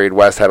 Second period,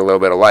 West had a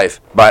little bit of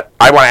life. But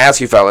I want to ask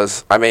you,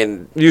 fellas. I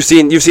mean, you've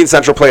seen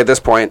Central play at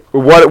this point.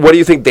 What do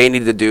you think they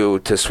need to do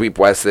to sweep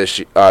West this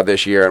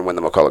year and win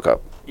the McCullough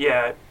Cup?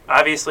 Yeah,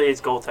 obviously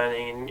it's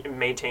goaltending and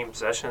maintain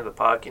possession of the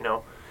puck.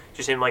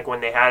 Just seemed like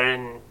when they had it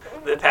and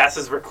the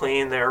passes were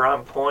clean, they were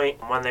on point.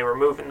 When they were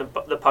moving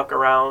the puck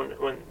around,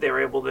 when they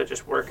were able to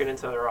just work it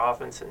into their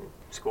offense and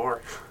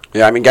score.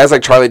 Yeah, I mean, guys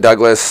like Charlie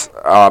Douglas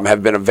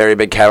have been a very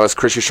big catalyst.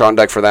 Chris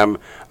Schondeck for them.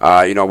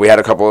 We had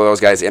a couple of those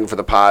guys in for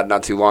the pod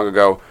not too long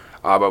ago.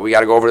 But we got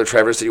to go over to the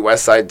Traverse City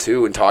West side,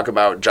 too, and talk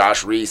about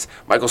Josh Reese.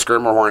 Michael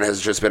Skirmerhorn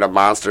has just been a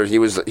monster.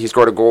 He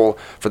scored a goal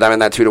for them in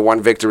that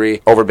 2-1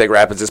 victory over Big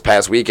Rapids this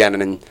past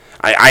weekend. And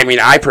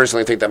I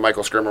personally think that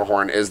Michael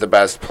Skirmerhorn is the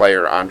best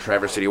player on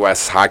Traverse City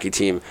West's hockey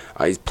team.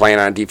 He's playing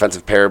on a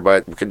defensive pair,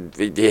 but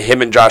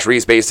him and Josh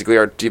Reese basically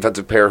are a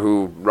defensive pair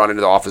who run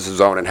into the offensive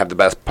zone and have the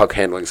best puck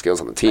handling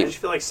skills on the team. I just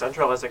feel like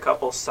Central has a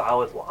couple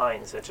solid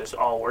lines that just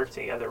all work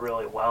together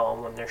really well.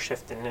 And when they're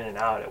shifting in and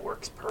out, it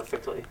works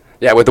perfectly.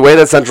 Yeah, with the way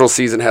that Central's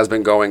season has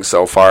been going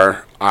so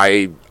far,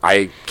 I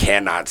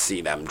cannot see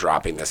them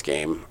dropping this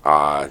game.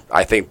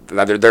 I think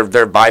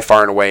they're by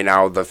far and away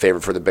now the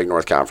favorite for the Big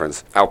North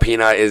Conference.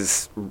 Alpena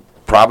is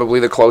probably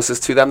the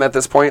closest to them at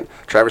this point.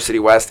 Traverse City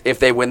West, if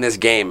they win this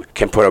game,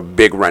 can put a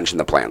big wrench in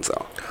the plans,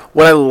 though.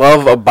 What I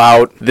love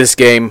about this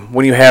game,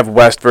 when you have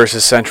West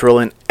versus Central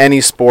in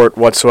any sport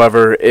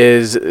whatsoever,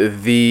 is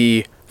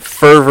the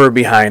fervor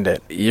behind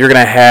it. You're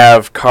going to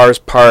have cars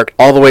parked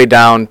all the way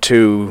down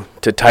to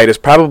Titus,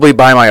 probably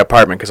by my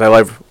apartment because I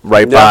live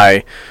right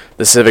by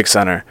the Civic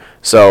Center.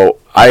 So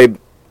I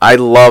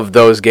love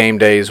those game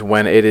days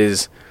when it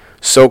is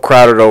so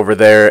crowded over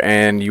there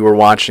and you are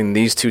watching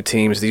these two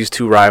teams, these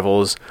two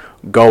rivals,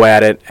 go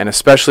at it, and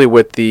especially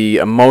with the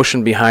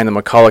emotion behind the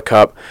McCullough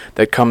Cup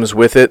that comes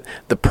with it,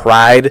 the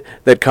pride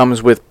that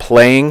comes with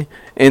playing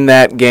in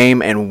that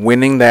game and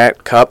winning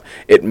that cup,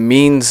 it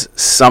means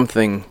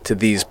something to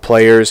these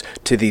players,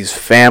 to these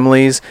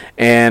families,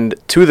 and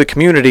to the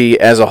community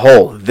as a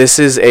whole. This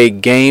is a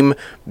game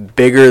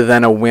bigger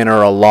than a win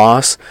or a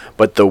loss,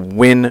 but the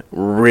win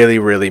really,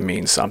 really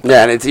means something.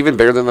 Yeah, and it's even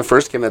bigger than the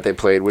first game that they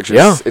played, which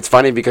is it's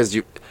funny because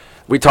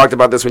we talked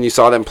about this when you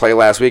saw them play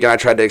last week, and I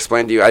tried to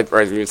explain to you.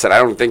 You said, I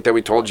don't think that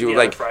we told you.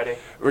 Friday.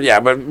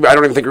 Yeah, but I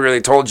don't even think we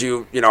really told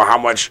you, how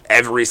much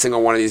every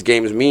single one of these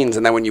games means.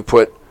 And then when you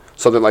put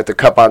something like the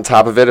cup on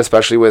top of it,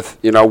 especially with,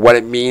 what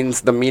it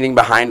means, the meaning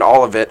behind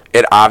all of it,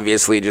 it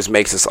obviously just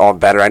makes us all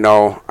better.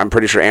 I'm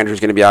pretty sure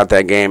Andrew's going to be out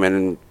that game,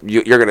 and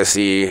you're going to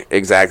see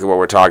exactly what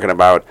we're talking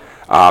about.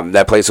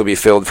 That place will be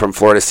filled from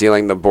floor to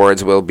ceiling. The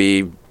boards will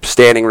be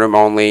standing room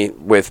only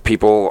with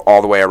people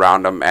all the way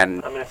around them. And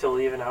I'm going to have to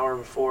leave an hour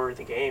before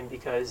the game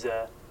because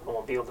I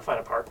won't be able to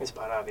find a parking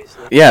spot,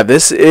 obviously. Yeah,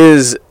 this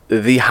is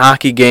the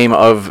hockey game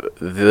of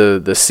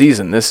the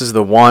season. This is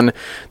the one.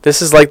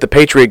 This is like the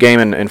Patriot game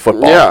in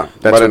football. Yeah,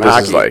 that's what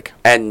this is like.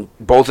 And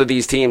both of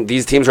these teams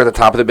are at the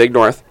top of the Big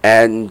North.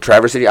 And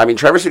Traverse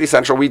City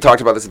Central, we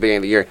talked about this at the beginning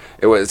of the year.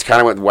 It was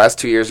kind of with West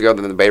 2 years ago,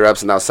 then the Bay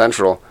Reps, and now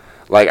Central.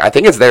 I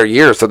think it's their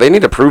year, so they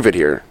need to prove it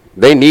here.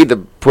 They need to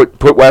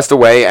put West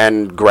away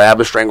and grab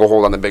a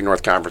stranglehold on the Big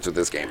North Conference with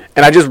this game.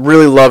 And I just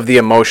really love the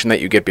emotion that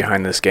you get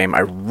behind this game.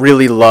 I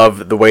really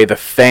love the way the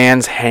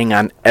fans hang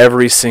on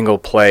every single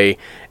play,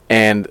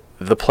 and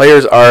the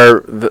players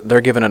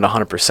they're giving it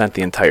 100%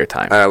 the entire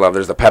time. I love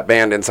there's the pep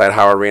band inside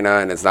Howe Arena,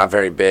 and it's not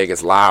very big.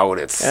 It's loud.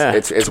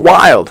 It's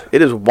wild.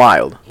 It is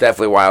wild.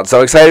 Definitely wild.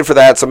 So excited for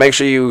that. So make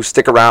sure you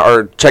stick around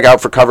or check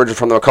out for coverage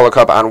from the McCullough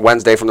Cup on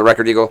Wednesday from the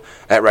Record Eagle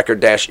at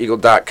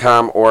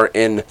record-eagle.com or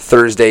in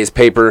Thursday's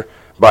paper.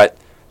 But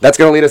that's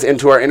going to lead us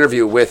into our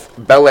interview with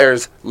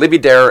Bellaire's Libby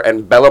Dare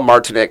and Bella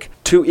Martinek,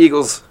 two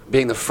Eagles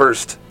being the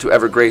first to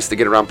ever grace the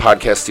Get Around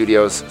Podcast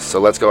Studios. So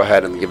let's go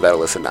ahead and give that a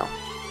listen now.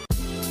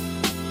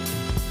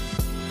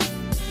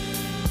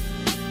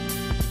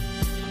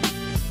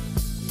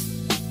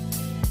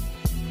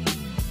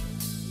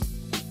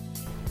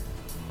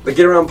 The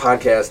Get Around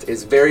Podcast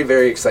is very,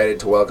 very excited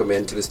to welcome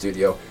into the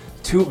studio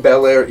two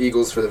Bellaire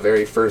Eagles for the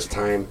very first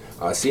time,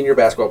 senior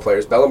basketball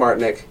players, Bella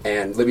Martinek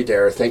and Libby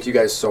Dare. Thank you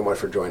guys so much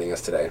for joining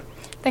us today.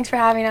 Thanks for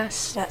having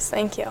us. Yes,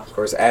 thank you. Of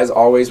course, as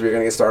always, we're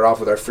going to get started off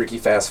with our Freaky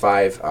Fast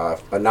Five,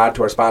 a nod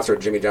to our sponsor,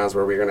 Jimmy John's,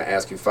 where we're going to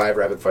ask you 5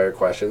 rapid-fire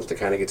questions to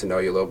kind of get to know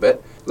you a little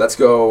bit. Let's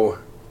go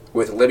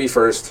with Libby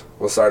first.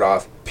 We'll start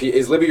off.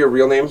 Is Libby your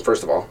real name,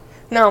 first of all?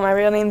 No, my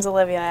real name's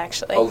Olivia,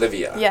 actually.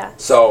 Olivia. Yeah.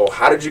 So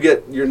how did you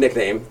get your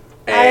nickname?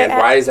 And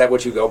why is that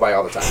what you go by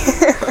all the time?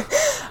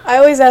 I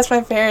always ask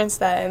my parents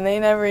that, and they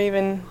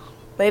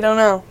don't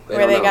know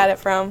where they got it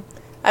from.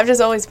 I've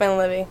just always been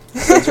Libby.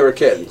 Since you were a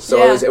kid. So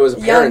Yeah. it was a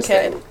parents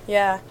Young kid. thing.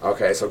 Yeah.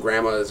 Okay, so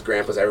grandmas,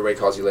 everybody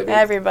calls you Libby?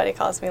 Everybody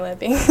calls me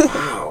Libby.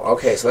 Wow,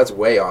 okay, so that's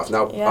way off.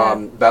 Now, Yeah.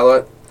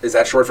 Bella, is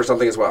that short for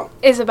something as well?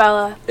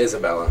 Isabella.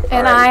 Isabella.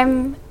 And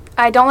Alrighty.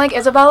 I don't like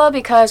Isabella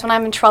because when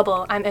I'm in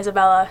trouble, I'm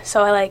Isabella.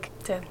 So I like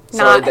to So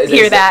not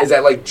hear that. Is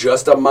that like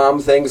just a mom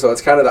thing? So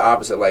it's kind of the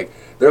opposite. Like,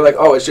 they're like,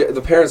 oh, it's just,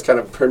 the parents kind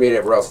of permeate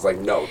everywhere else. It's like,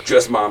 no,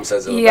 just mom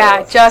says Isabella.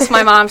 Yeah, just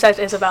my mom says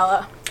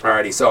Isabella.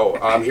 Alrighty, so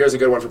here's a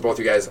good one for both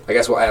you guys. I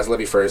guess we'll ask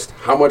Libby first.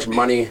 How much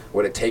money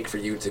would it take for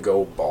you to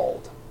go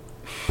bald?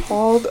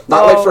 Bald?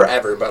 Not like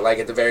forever, but like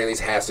at the very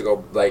least has to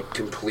go like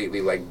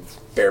completely like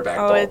bareback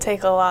Oh, bald. it'd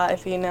take a lot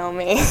if you know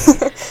me.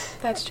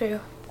 That's true.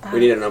 We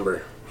need a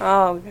number.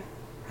 Oh,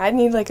 I'd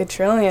need like $1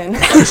 trillion.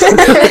 $1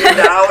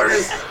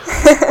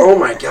 million? Oh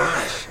my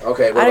gosh.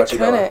 Okay, what I about you,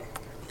 Bella? couldn't.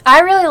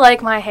 I really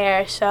like my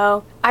hair,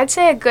 so I'd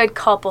say a good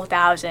couple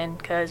thousand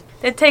because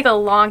it'd take a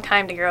long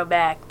time to grow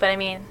back. But I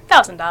mean,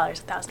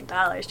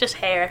 $1,000, just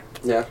hair.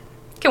 Yeah.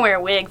 You can wear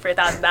a wig for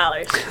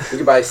 $1,000. You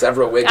could buy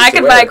several wigs. I to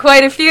could wear. buy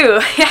quite a few.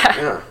 Yeah.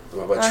 Yeah.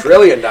 Well, $1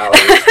 trillion. Well,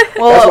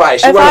 That's why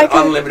she if I wanted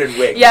could- unlimited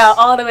wigs. Yeah,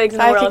 all the wigs in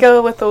If the I world. could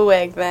go with a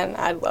wig, then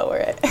I'd lower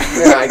it.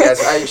 Yeah, I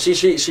guess. She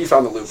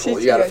found the loophole.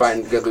 She's You got to good.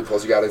 find good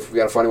loopholes. You got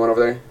a funny one over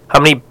there? How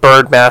many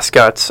bird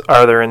mascots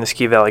are there in the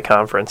Ski Valley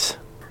Conference?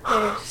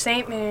 There's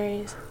St.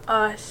 Mary's,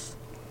 us,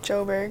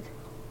 Joburg.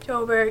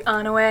 Joburg,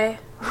 Onaway.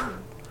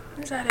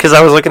 Who's that? Because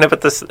I was looking up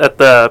at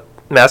the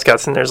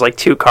mascots, and there's like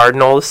 2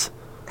 cardinals.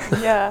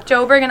 Yeah.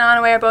 Joburg and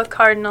Onaway are both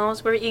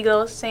Cardinals. We're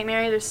Eagles. St.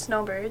 Mary's are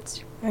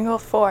Snowbirds. I can go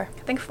 4. I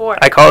think 4.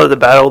 I call it the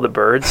Battle of the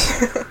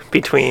Birds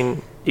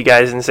between you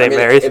guys and St.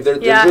 Mary's. If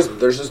Yeah.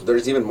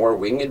 there's even more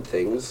winged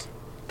things.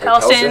 Like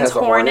Telson's, has the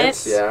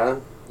Hornets. Yeah.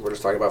 We're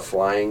just talking about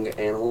flying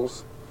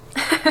animals.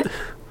 I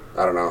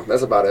don't know.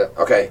 That's about it.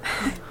 Okay.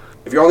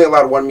 If you're only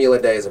allowed one meal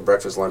a day, is it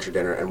breakfast, lunch, or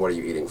dinner, and what are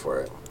you eating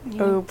for it?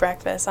 Ooh,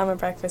 breakfast. I'm a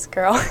breakfast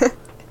girl.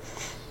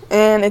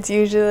 And it's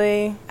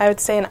usually, I would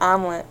say, an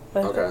omelet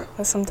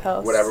with some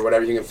toast.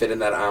 Whatever you can fit in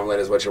that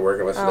omelet is what you're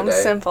working with for the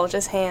day. Simple,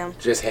 just ham.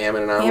 Just ham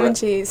and an omelet? Ham and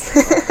cheese.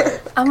 Okay.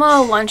 I'm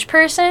a lunch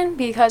person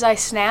because I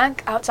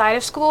snack outside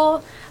of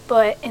school,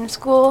 but in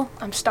school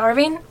I'm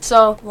starving,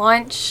 so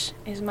lunch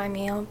is my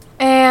meal.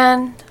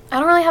 And I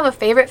don't really have a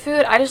favorite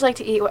food. I just like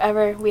to eat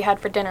whatever we had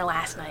for dinner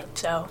last night.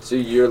 So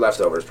you're a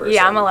leftovers person?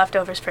 yeah, I'm a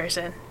leftovers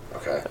person.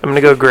 Okay. I'm going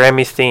to go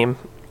Grammy's theme.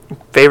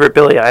 Favorite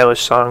Billie Eilish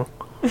song?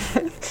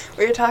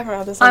 We were talking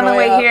about this On the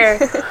way up.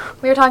 here,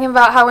 we were talking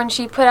about how when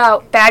she put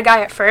out Bad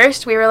Guy at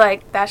first, we were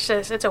like,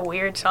 it's a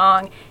weird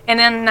song. And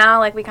then now,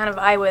 like, we kind of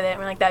vibe with it.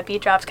 We're like, that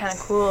beat drop's kind of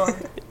cool.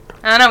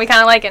 I don't know, we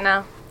kind of like it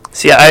now.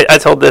 See, I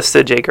told this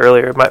to Jake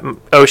earlier.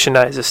 Ocean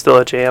Eyes is still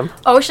a jam.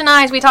 Ocean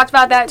Eyes, we talked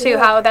about that too,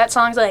 how that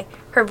song's like,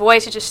 her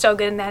voice is just so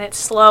good in that it's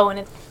slow and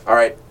it's, All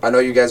right. I know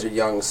you guys are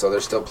young, so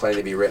there's still plenty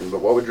to be written,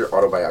 but what would your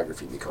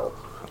autobiography be called?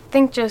 I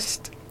think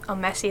just a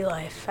messy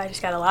life. I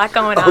just got a lot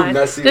going A on.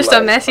 messy Just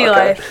life. a messy Okay.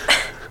 life.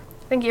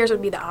 I think yours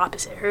would be the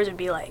opposite. Hers would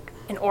be like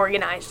an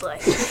organized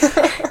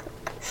life.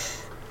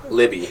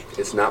 Libby.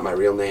 It's not my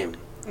real name.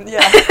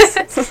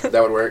 Yes.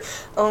 That would work?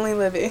 Only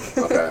Libby.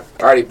 Okay.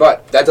 Alrighty,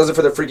 but that does it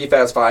for the Freaky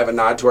Fast 5. A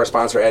nod to our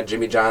sponsor at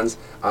Jimmy John's.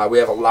 We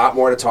have a lot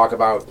more to talk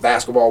about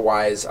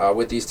basketball-wise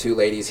with these two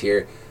ladies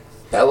here.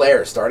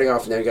 Bellaire, starting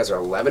off now, you guys are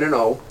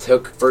 11-0.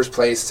 Took first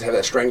place to have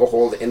that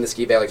stranglehold in the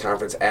Ski Valley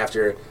Conference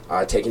after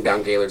taking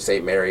down Gaylord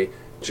St. Mary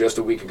just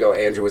a week ago.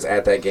 Andrew was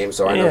at that game,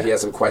 so I know he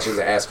has some questions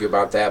to ask you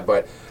about that.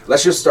 But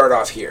let's just start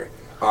off here.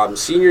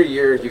 Senior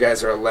year, you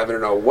guys are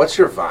 11-0. What's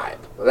your vibe?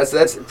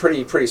 That's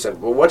pretty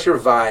simple. But what's your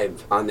vibe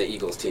on the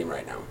Eagles team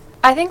right now?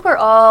 I think we're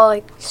all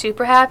like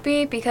super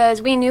happy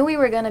because we knew we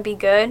were going to be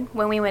good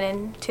when we went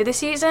into the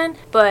season.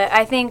 But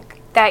I think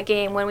that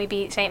game when we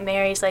beat St.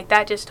 Mary's, like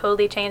that just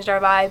totally changed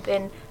our vibe.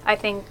 And I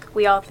think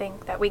we all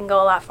think that we can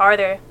go a lot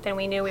farther than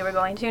we knew we were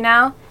going to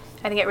now.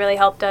 I think it really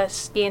helped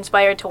us be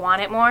inspired to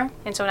want it more.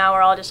 And so now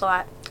we're all just a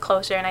lot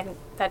closer. And I think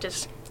that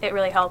it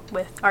really helped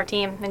with our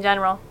team in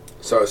general.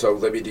 So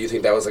Libby, do you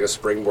think that was like a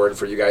springboard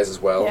for you guys as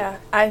well? Yeah,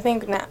 I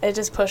think it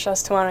just pushed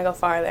us to want to go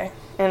farther,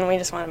 and we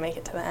just want to make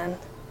it to the end.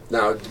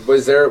 Now,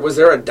 was there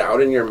a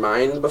doubt in your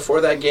mind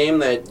before that game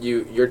that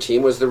your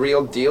team was the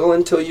real deal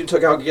until you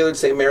took out Gaylord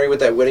St. Mary with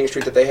that winning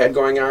streak that they had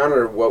going on,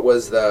 or what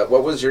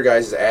was your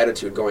guys'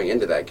 attitude going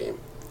into that game?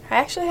 I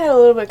actually had a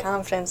little bit of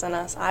confidence in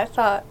us. I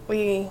thought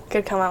we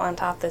could come out on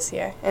top this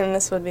year, and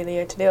this would be the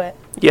year to do it.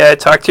 Yeah, I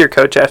talked to your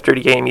coach after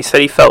the game. He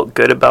said he felt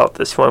good about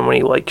this one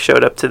when he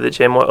showed up to the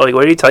gym. What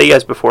did he tell you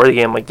guys before the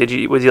game?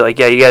 Was he like,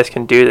 yeah, you guys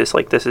can do this?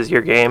 Like, this is your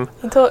game?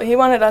 He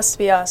wanted us to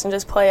be us and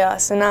just play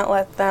us and not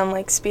let them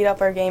speed up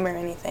our game or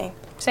anything.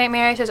 St.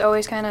 Mary's has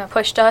always kind of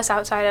pushed us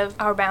outside of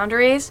our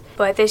boundaries,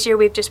 but this year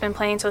we've just been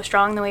playing so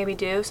strong the way we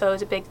do, so it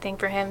was a big thing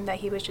for him that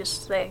he was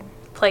just like,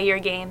 play your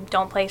game,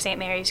 don't play St.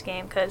 Mary's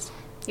game, because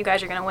you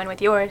guys are going to win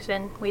with yours,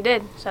 and we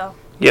did, so.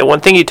 Yeah, one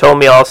thing you told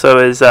me also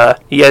is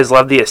you guys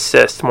love the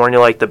assist more than you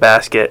like the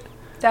basket.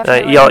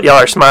 Definitely. Y'all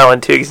are smiling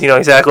too because you know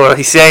exactly what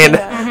he's saying.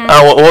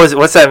 Yeah.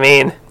 What's that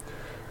mean?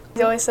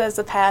 He always says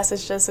the pass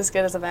is just as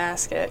good as a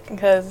basket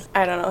because,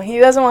 I don't know, he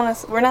doesn't want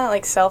us, we're not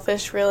like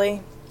selfish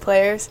really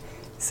players,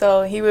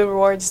 so he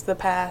rewards the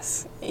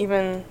pass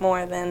even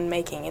more than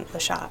making the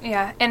shot.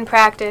 Yeah, in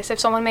practice, if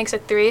someone makes a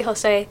 3, he'll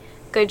say,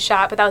 good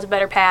shot, but that was a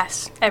better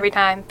pass every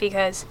time,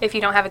 because if you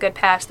don't have a good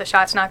pass, the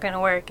shot's not going to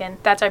work, and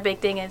that's our big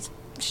thing is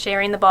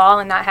sharing the ball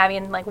and not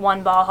having like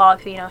one ball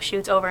hog who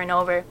shoots over and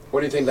over.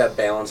 What do you think that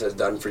balance has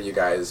done for you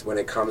guys when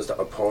it comes to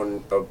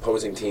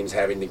opposing teams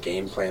having the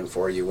game plan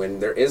for you? When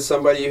there is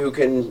somebody who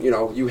can,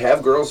 you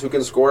have girls who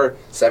can score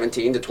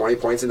 17 to 20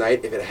 points a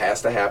night if it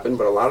has to happen,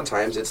 but a lot of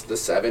times it's the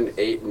 7,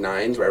 8,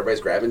 9s where everybody's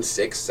grabbing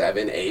 6,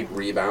 7, 8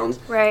 rebounds.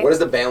 Right. What has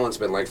the balance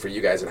been like for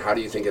you guys, and how do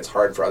you think it's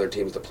hard for other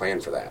teams to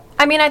plan for that?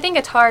 I mean, I think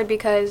it's hard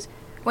because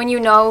when you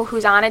know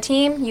who's on a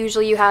team,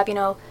 usually you have,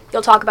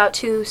 you'll talk about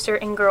 2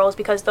 certain girls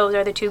because those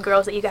are the 2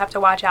 girls that you have to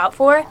watch out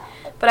for.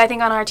 But I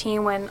think on our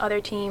team, when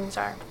other teams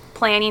are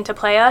planning to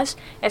play us,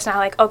 it's not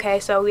like, okay,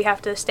 so we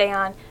have to stay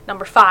on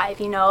number 5,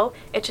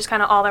 It's just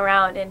kind of all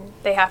around, and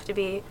they have to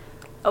be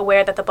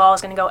aware that the ball is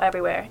going to go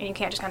everywhere, and you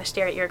can't just kind of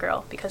stare at your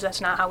girl because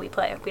that's not how we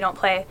play. We don't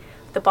play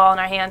the ball in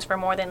our hands for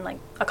more than, like,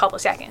 a couple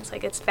of seconds.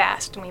 Like, it's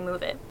fast, and we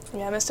move it.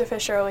 Yeah, Mr.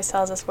 Fisher always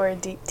tells us we're a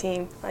deep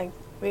team. Like,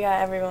 we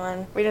got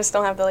everyone. We just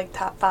don't have the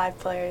top 5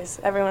 players.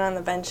 Everyone on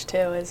the bench, too,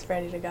 is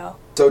ready to go.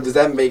 So does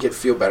that make it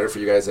feel better for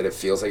you guys that it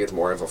feels like it's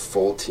more of a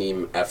full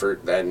team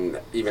effort than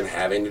even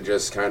having to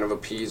just kind of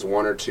appease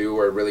 1 or 2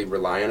 or really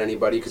rely on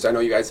anybody? Because I know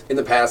you guys in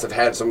the past have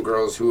had some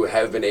girls who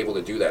have been able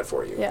to do that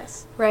for you.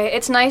 Yes. Right.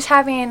 It's nice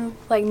having,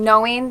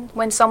 knowing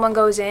when someone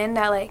goes in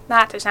that,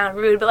 not to sound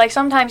rude, but,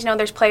 sometimes,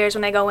 there's players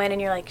when they go in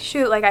and you're like,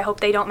 shoot, I hope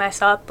they don't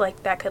mess up.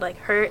 That could,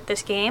 hurt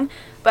this game.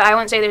 But I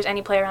wouldn't say there's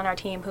any player on our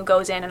team who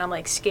goes in and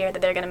I'm, scared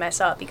that they're going to mess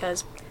up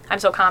because I'm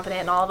so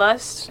confident in all of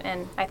us,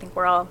 and I think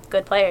we're all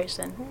good players.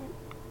 And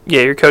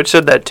yeah, your coach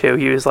said that too.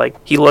 He was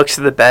he looks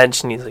at the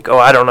bench and he's like, oh,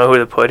 I don't know who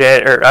to put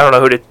in, or I don't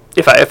know who to,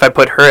 if I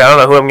put her, I don't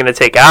know who I'm going to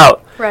take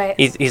out. Right.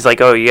 He's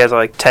like, oh, you guys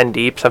are 10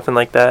 deep, something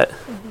like that.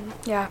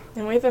 Mm-hmm. Yeah.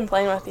 And we've been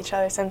playing with each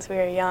other since we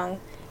were young.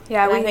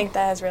 Yeah, and I think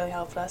that has really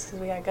helped us because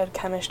we got good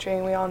chemistry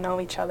and we all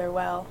know each other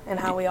well and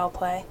how we all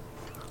play.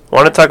 I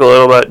want to talk a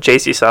little about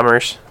JC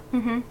Summers.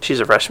 Mm-hmm. She's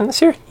a freshman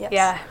this year? Yes.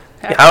 Yeah.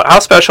 How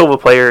special of a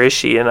player is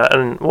she,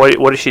 and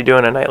what does she do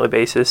on a nightly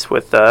basis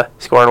with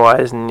scoring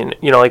wise, and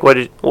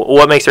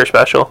what makes her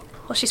special?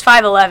 Well, she's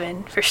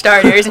 5'11" for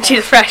starters, and she's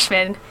a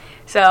freshman,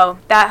 so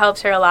that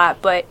helps her a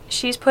lot. But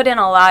she's put in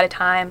a lot of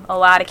time, a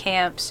lot of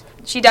camps.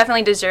 She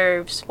definitely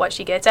deserves what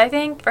she gets, I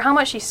think, for how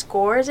much she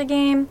scores a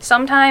game.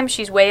 Sometimes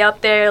she's way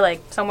up there,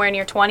 somewhere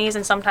near 20s,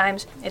 and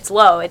sometimes it's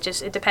low. It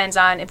depends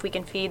on if we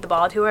can feed the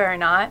ball to her or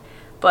not.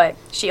 But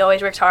she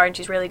always works hard, and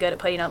she's really good at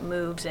putting up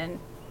moves, and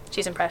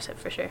she's impressive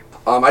for sure.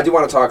 I do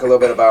want to talk a little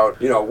bit about,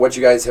 what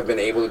you guys have been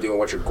able to do and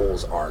what your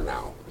goals are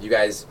now. You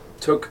guys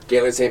took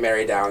Gaylord St.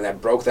 Mary down.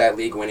 That broke that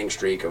league winning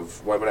streak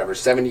of,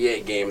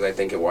 78 games, I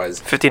think it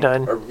was.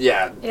 59.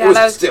 Yeah, it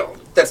was still,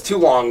 that's too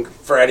long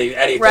for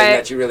anything right.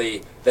 that you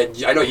really,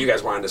 I know you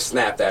guys wanted to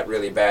snap that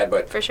really bad,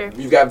 but for sure.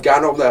 You've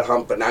gotten over that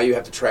hump, but now you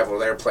have to travel to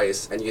their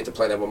place, and you get to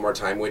play them one more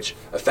time, which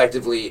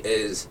effectively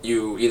is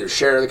you either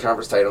share the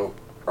conference title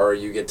or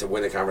you get to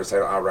win the conference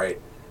title outright.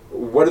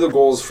 What are the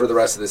goals for the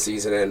rest of the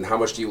season, and how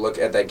much do you look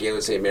at that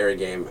Gaylord St. Mary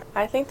game?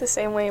 I think the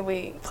same way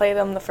we played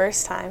them the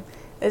first time.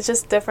 It's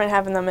just different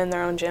having them in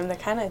their own gym. They're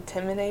kind of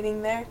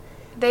intimidating there.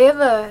 They have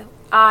a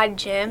odd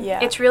gym.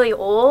 Yeah. It's really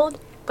old,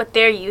 but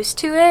they're used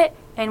to it.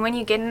 And when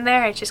you get in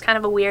there, it's just kind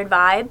of a weird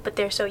vibe, but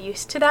they're so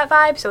used to that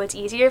vibe, so it's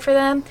easier for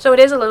them. So it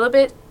is a little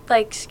bit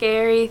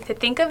scary to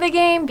think of the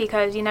game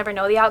because you never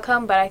know the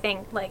outcome, but I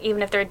think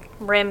even if their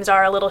rims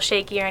are a little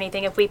shaky or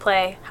anything, if we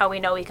play how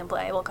we know we can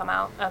play, we'll come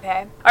out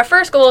okay. Our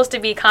first goal is to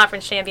be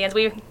conference champions.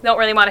 We don't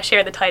really want to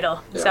share the title.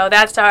 Yeah. So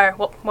that's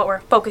what we're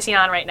focusing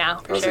on right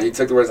now. For sure. So you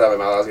took the words out of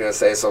my mouth. I was going to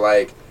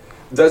say,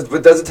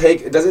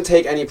 does it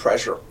take any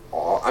pressure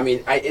off? I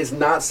mean, it's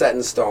not set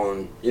in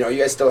stone. You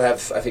guys still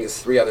have, I think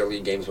it's 3 other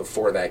league games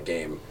before that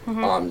game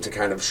to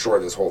kind of shore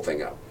this whole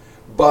thing up.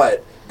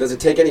 But does it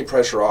take any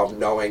pressure off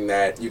knowing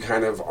that you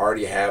kind of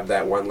already have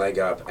that one leg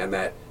up and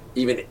that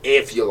even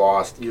if you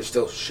lost, you're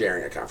still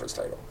sharing a conference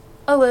title?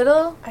 A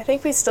little. I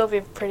think we'd still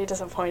be pretty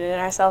disappointed in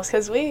ourselves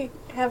because we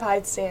have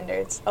high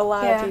standards. A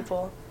lot of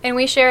people. And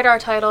we shared our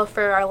title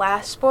for our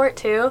last sport,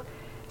 too.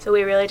 So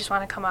we really just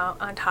want to come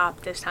out on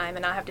top this time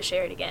and not have to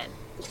share it again.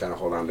 Just kind of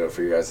hold on to it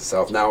for you guys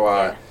yourself.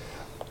 Now,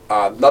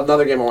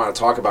 another game I want to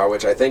talk about,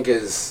 which I think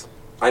is...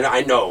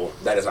 I know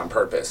that is on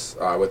purpose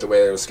with the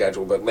way it was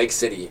scheduled, but Lake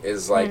City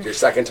is your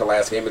second to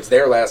last game. It's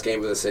their last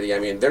game of the city. I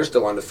mean, they're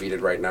still undefeated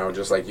right now,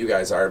 just like you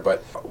guys are. But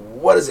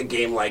what does a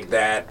game like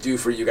that do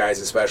for you guys,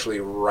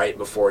 especially right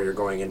before you're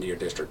going into your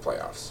district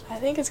playoffs? I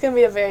think it's going to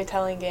be a very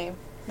telling game,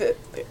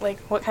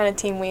 what kind of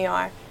team we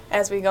are.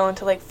 As we go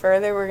into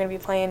further, we're going to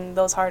be playing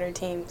those harder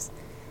teams.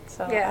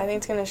 So I think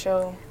it's going to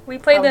show. We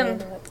played them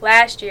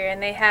last year,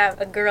 and they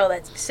have a girl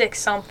that's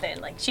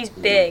 6-something. She's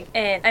big,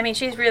 and I mean,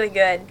 she's really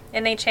good.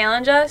 And they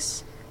challenge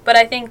us, But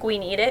I think we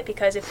need it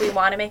because if we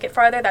want to make it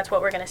farther, that's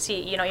what we're going to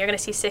see. You know, you're going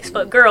to see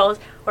 6-foot girls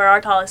where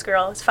our tallest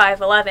girl is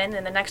 5'11",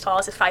 and the next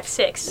tallest is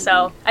 5'6".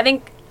 So I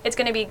think it's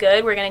going to be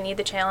good. We're going to need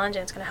the challenge,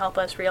 and it's going to help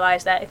us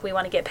realize that if we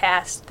want to get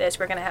past this,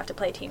 we're going to have to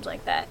play teams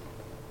like that.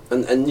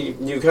 And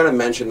you kind of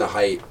mentioned the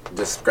height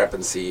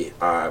discrepancy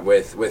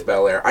with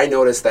Bellaire. I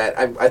noticed that.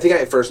 I think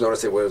I first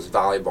noticed it was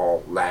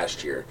volleyball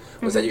last year.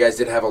 Was that you guys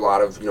did have a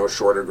lot of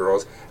shorter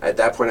girls. At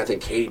that point, I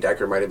think Katie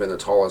Decker might have been the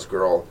tallest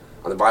girl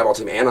on the volleyball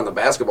team and on the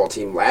basketball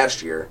team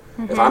last year,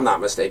 if I'm not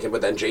mistaken.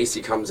 But then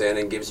JC comes in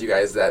and gives you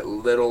guys that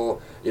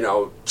little,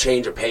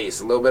 change of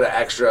pace, a little bit of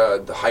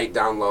extra height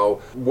down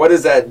low. What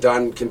has that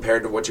done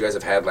compared to what you guys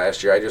have had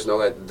last year? I just know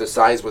that the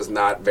size was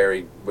not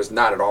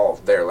at all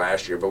there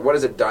last year. But what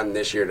has it done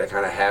this year to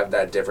kind of have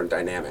that different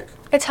dynamic?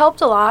 It's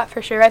helped a lot,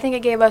 for sure. I think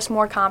it gave us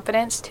more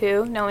confidence,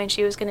 too, knowing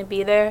she was going to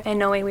be there and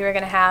knowing we were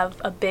going to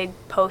have a big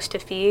post to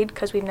feed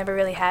because we've never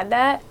really had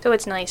that. So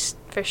it's nice,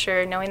 for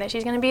sure, knowing that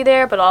she's going to be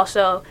there, but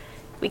also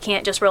we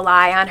can't just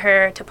rely on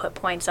her to put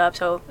points up.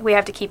 So we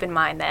have to keep in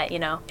mind that,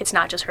 it's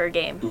not just her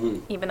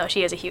game, even though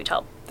she is a huge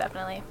help,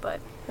 definitely. But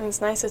it's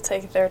nice to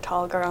take their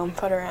tall girl and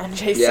put her on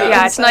JC.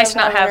 Yeah, it's nice to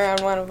not have her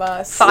on one of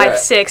us.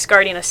 5'6"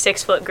 guarding a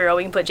 6-foot girl.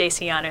 We can put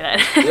JC on her then.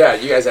 Yeah,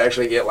 you guys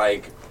actually get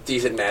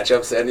decent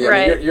matchups, and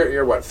right. I mean,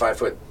 you're what,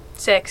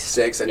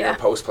 5'6", and you're a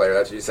post player.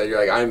 That's what you said. You're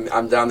like,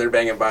 I'm down there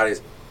banging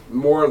bodies.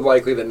 More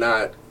likely than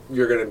not,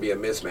 you're going to be a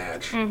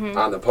mismatch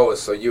on the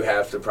post, so you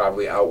have to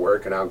probably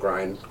outwork and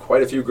outgrind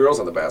quite a few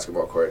girls on the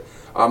basketball court.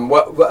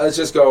 Let's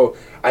just go.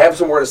 I have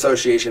some word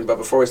association, but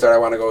before we start, I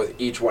want to go with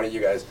each one of you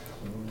guys.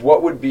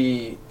 What would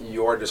be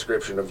your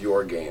description of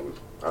your game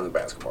on the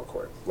basketball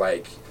court?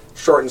 Like,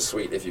 short and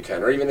sweet if you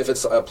can, or even if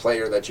it's a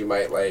player that you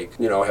might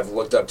have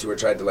looked up to or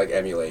tried to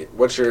emulate.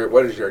 What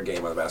is your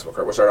game on the basketball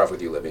court? We'll start off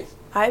with you, Libby.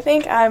 I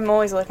think I'm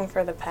always looking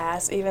for the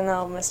pass, even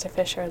though Mr.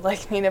 Fisher would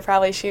like me to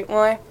probably shoot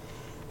more.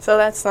 So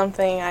that's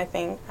something I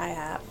think I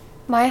have.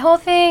 My whole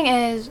thing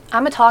is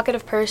I'm a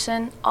talkative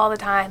person all the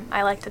time.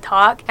 I like to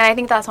talk, and I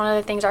think that's one of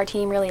the things our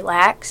team really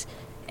lacks.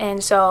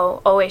 And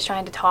so always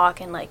trying to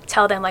talk and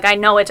tell them I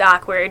know it's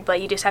awkward,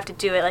 but you just have to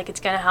do it it's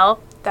going to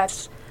help.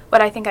 That's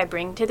what I think I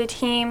bring to the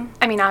team.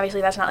 I mean,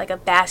 obviously that's not a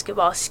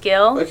basketball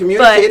skill. A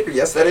communicator,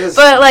 yes, that is.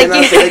 But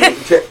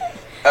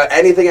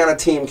anything on a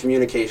team,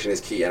 communication is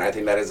key, and I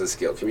think that is a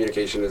skill.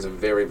 Communication is a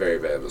very, very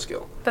valuable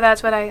skill. But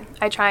that's what I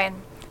try and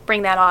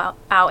bring that all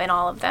out in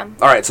all of them.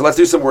 All right, so let's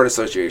do some word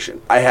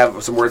association. I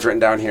have some words written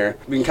down here.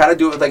 We can kind of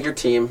do it with your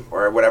team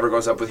or whatever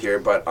goes up with here,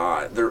 but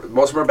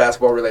most of them are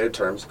basketball-related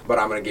terms. But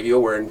I'm going to give you a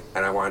word,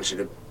 and I want you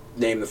to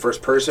name the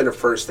first person or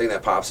first thing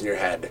that pops in your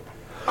head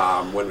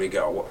when we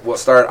go. We'll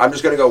start. I'm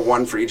just going to go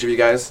one for each of you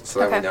guys so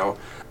that we know.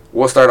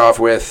 We'll start off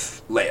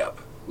with layup.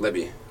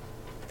 Libby.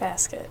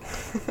 Basket.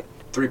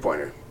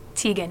 Three-pointer.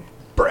 Tegan.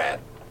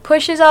 Brad.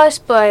 Pushes us,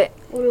 but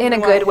in a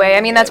good way.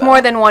 I mean, that's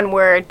more than one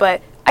word,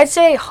 but I'd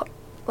say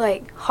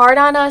hard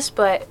on us,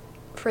 but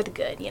for the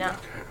good,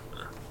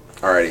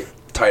 Alrighty.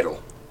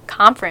 Title.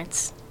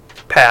 Conference.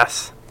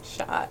 Pass.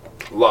 Shot.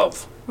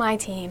 Love. My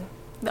team.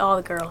 All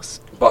the girls.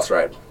 Bus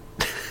ride.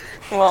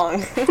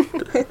 Long.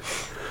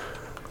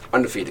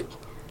 Undefeated.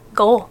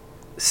 Goal.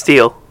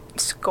 Steal.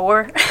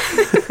 Score.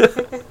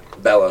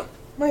 Bella.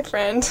 My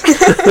friend.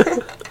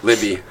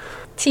 Libby.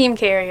 Team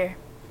carrier.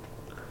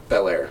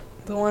 Bellaire.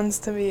 The ones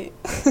to beat.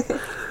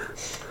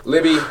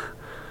 Libby,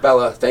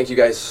 Bella, thank you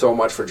guys so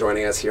much for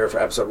joining us here for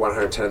episode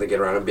 110 of the Get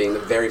Around and being the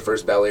very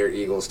first Bellaire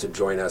Eagles to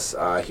join us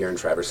here in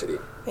Traverse City.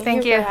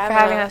 Thank you for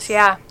having us.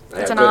 Yeah,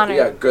 it's an honor.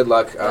 Yeah, good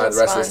luck the rest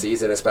fun. of the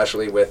season,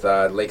 especially with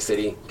Lake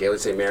City,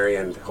 Gaylord St. Mary,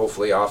 and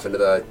hopefully off into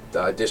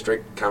the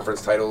district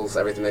conference titles,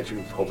 everything that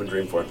you hope and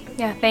dream for.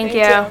 Yeah, thank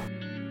you.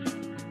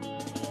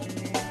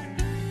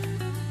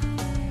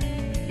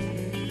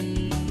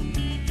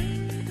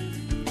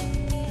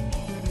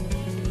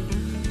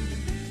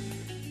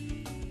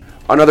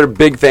 Another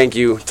big thank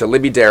you to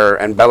Libby Darer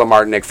and Bella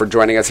Martinek for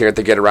joining us here at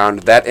the Get Around.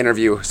 That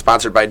interview,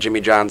 sponsored by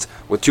Jimmy John's,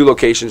 with 2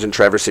 locations in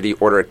Traverse City.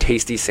 Order a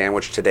tasty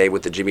sandwich today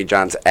with the Jimmy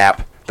John's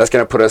app. That's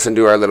going to put us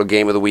into our little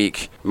game of the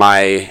week.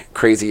 My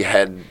crazy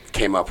head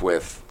came up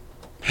with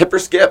hip or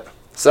skip.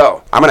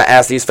 So I'm going to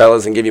ask these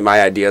fellas and give you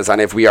my ideas on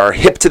if we are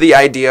hip to the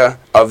idea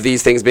of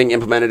these things being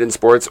implemented in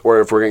sports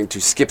or if we're going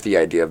to skip the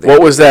idea of them.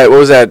 What was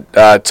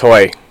that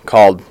toy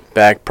called?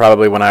 Back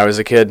probably when I was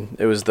a kid,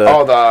 it was the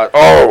one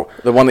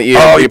that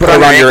you put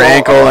around your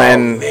ankle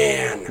and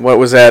man. What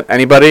was that?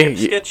 Anybody?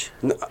 Sketch?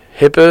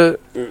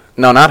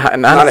 No,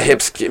 not a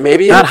hip sketch.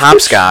 Maybe not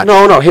hopscotch.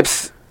 No, hip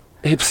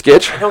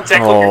sketch. I know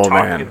exactly what you're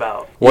talking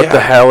about. What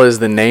the hell is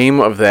the name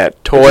of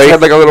that toy? It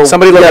just had a little,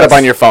 somebody look it up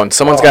on your phone.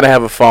 Someone's got to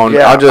have a phone.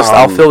 Yeah,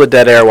 I'll fill the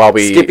dead air while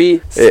we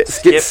Skippy.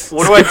 Skip.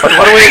 What do I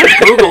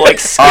Google?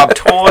 Skip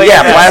toy?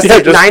 Yeah,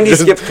 plastic 90s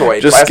skip toy.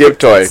 Just skip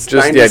toy.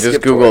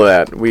 Just Google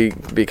that.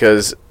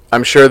 Because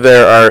I'm sure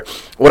there are.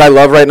 What I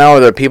love right now are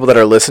the people that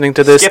are listening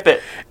to this. Skip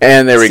it.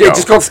 And there we go.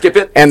 Just called Skip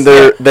It. And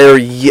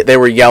they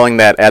were yelling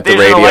that at the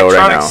radio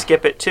right now.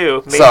 Skip It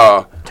too.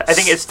 So I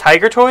think it's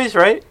Tiger Toys,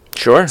 right?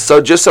 Sure.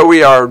 So just so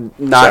we are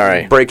not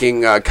Sorry.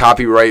 breaking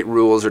copyright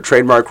rules or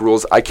trademark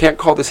rules, I can't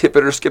call this hip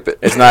it or skip it.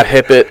 It's not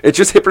hip it. It's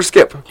just hip or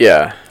skip.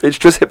 Yeah. It's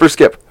just hip or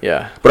skip.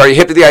 Yeah. But are you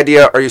hip to the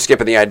idea or are you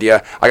skipping the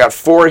idea? I got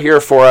 4 here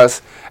for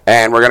us,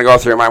 and we're going to go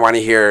through them. I want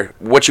to hear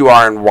what you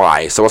are and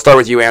why. So we'll start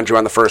with you, Andrew,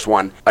 on the first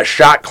one. A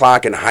shot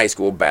clock in high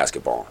school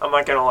basketball. I'm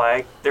not going to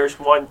lie. There's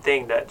one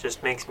thing that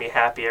just makes me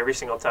happy every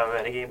single time I'm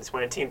at a game. It's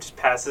when a team just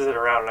passes it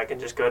around and I can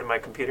just go to my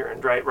computer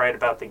and write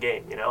about the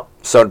game, you know?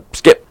 So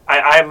skip.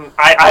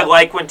 I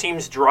like when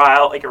teams draw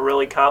out like a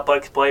really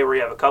complex play where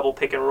you have a couple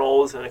pick and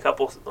rolls and a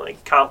couple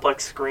like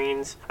complex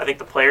screens. I think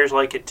the players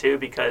like it too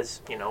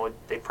because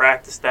they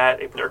practice that.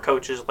 Their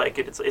coaches like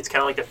it. It's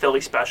kind of like the Philly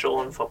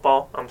special in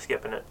football. I'm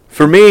skipping it.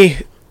 For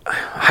me,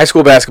 high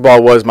school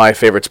basketball was my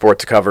favorite sport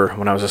to cover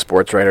when I was a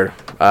sports writer.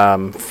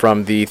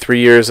 From the 3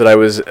 years that I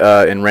was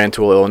in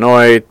Rantoul,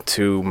 Illinois,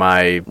 to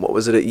my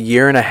a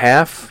year and a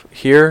half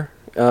here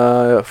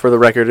for the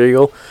Record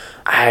Eagle.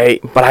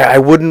 I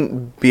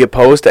wouldn't be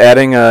opposed to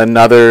adding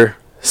another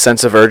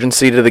sense of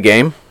urgency to the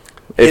game.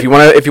 If you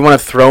want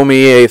to throw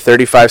me a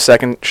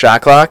 35-second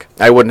shot clock,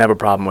 I wouldn't have a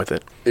problem with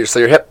it. So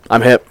you're hip?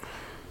 I'm hip.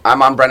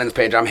 I'm on Brennan's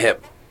page. I'm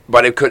hip.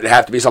 But it could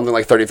have to be something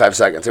like 35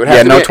 seconds. It would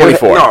have to no be,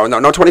 24. No 24, No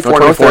no 24,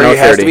 30. no It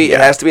has 30, to be. yeah.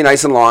 It has to be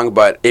nice and long.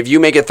 But if you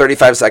make it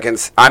 35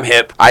 seconds, I'm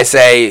hip. I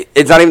say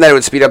it's not even that it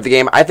would speed up the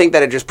game. I think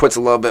that it just puts a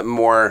little bit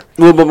more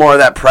of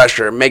that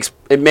pressure.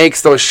 It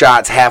makes those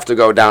shots have to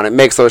go down. It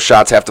makes those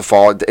shots have to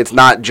fall. It's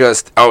not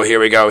just here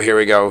we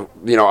go.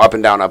 Up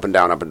and down, up and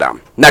down, up and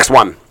down. Next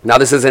one. Now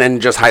this isn't in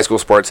just high school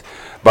sports,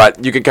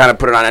 but you could kind of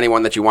put it on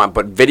anyone that you want.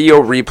 But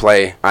video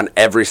replay on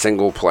every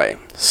single play.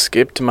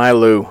 Skip to my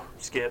Lou.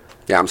 Skip.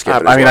 Yeah, I'm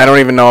skipping. I don't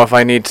even know if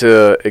I need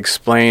to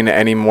explain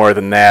any more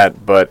than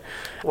that, but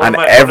on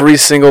every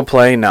single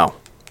play, no.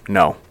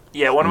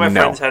 Yeah, one of my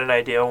friends had an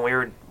idea when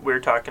we were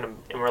talking, and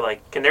we're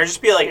like, can there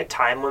just be like a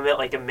time limit,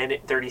 like a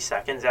minute 30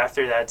 seconds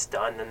after that's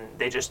done, and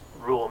they just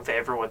rule in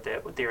favor what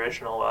the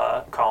original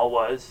call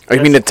was? Oh,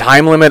 you mean the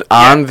time limit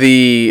on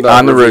the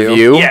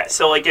review? Yeah,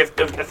 so like if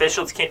the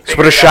officials can't figure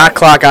put a shot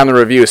clock on the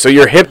review. So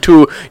you're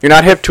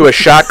not hip to a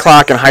shot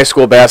clock in high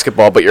school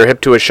basketball, but you're hip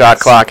to a shot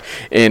clock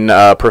in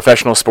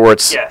professional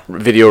sports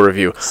video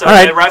review. So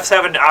the refs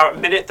have a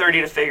minute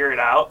 30 to figure it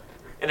out.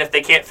 And if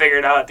they can't figure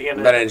it out at the end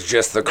of it, then it's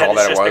just the call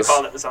that it was. the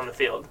call that was on the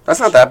field. That's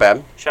not that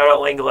bad. Shout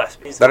out Lane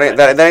Gillespie. That ain't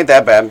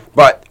that bad.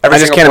 But I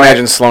just can't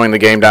imagine slowing the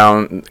games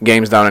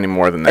down any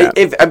more than that.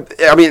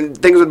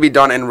 Things would be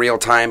done in real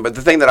time. But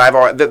the thing that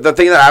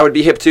I would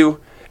be hip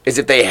to is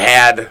if they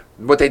had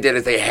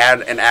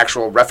an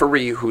actual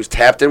referee who's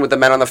tapped in with the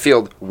men on the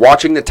field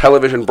watching the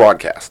television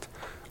broadcast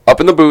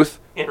up in the booth.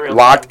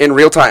 In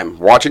real time,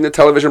 watching the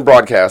television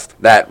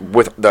broadcast, that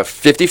with the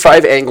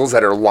 55 angles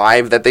that are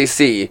live that they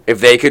see,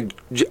 if they could,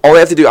 all they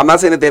have to do, I'm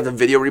not saying that they have the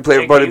video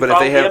replay, but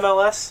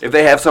if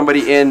they have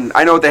somebody in,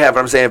 I know what they have,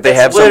 but I'm saying if they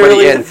have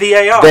somebody in,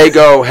 they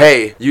go,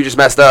 hey, you just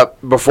messed up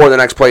before the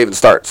next play even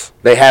starts.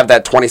 They have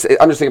that I'm just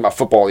thinking about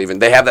football even,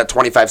 they have that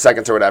 25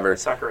 seconds or whatever,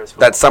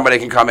 that somebody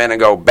can come in and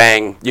go,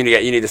 bang, you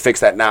need to fix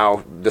that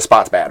now, the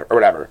spot's bad, or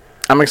whatever.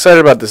 I'm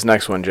excited about this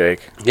next one,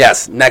 Jake.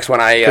 Yes, next one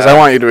because I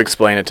want you to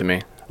explain it to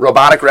me.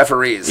 Robotic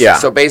referees. Yeah.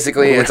 So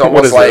basically, it's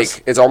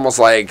almost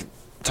like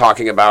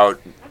talking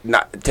about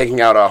not taking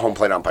out a home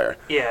plate umpire.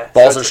 Yeah.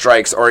 Balls and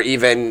strikes, or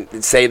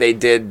even say they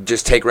did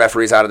just take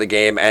referees out of the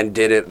game and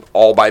did it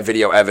all by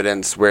video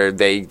evidence, where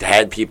they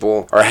had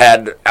people or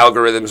had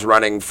algorithms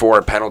running for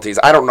penalties.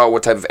 I don't know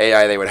what type of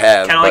AI they would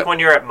have. Kind of like when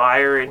you're at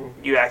Meyer and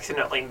you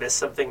accidentally miss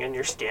something in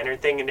your scanner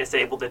thing, and it's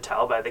able to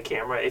tell by the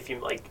camera if you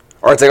like.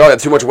 Or it's like, oh,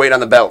 too much weight on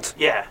the belt.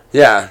 Yeah.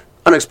 Yeah.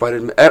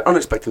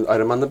 Unexpected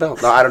item on the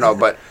belt. No, I don't know,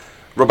 but.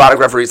 Robotic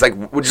referees,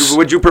 like,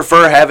 would you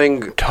prefer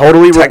having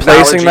totally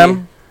replacing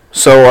them?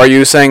 So are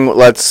you saying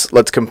let's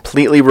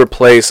completely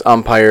replace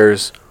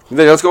umpires?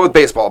 Let's go with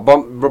baseball.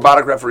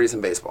 Robotic referees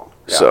in baseball.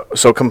 Yeah.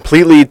 So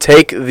completely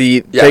take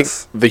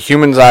the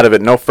humans out of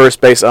it. No first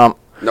base ump.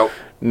 Nope.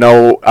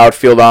 No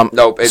outfield ump.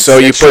 Nope. So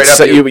you put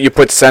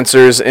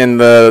sensors in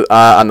the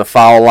on the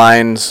foul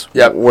lines.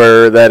 Yep.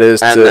 Where that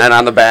is, and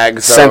on the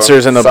bag. So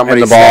sensors in the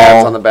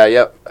ball. On the bag.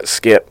 Yep.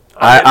 Skip.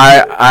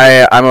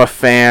 I'm a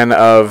fan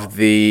of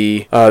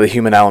the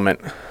human element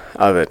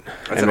of it,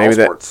 and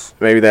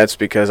maybe that's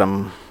because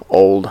I'm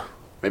old.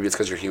 Maybe it's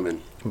because you're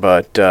human.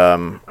 But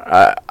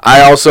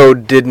I also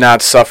did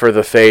not suffer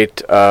the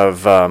fate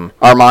of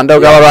Armando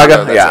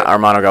Galarraga.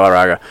 Armando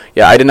Galarraga.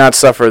 Yeah, I did not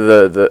suffer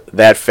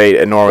that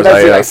fate, nor was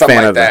I a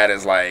fan of that.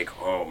 Is like,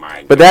 oh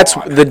my god. But that's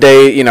the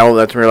day,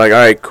 that's when we're like, all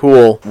right,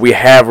 cool. We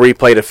have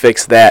replay to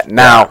fix that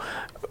now.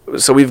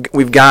 So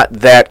we've got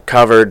that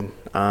covered.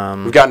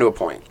 We've gotten to a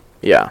point.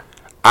 Yeah.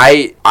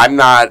 I'm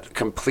not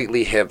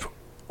completely hip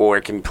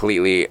or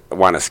completely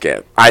want to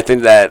skip. I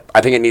think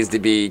it needs to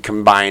be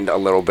combined a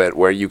little bit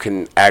where you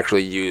can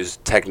actually use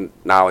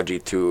technology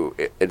to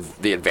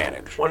the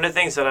advantage. One of the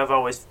things that I've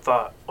always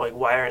thought, like,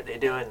 why aren't they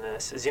doing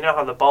this, is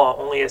how the ball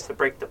only has to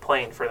break the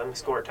plane for them to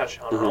score a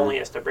touchdown, or only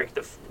has to break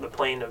the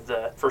plane of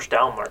the first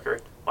down marker.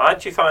 why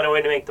don't you find a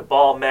way to make the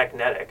ball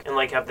magnetic and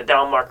like have the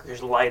down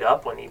markers light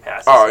up when he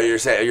passes? Oh, it? You're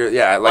saying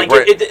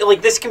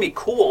like this can be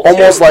cool.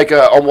 Almost too.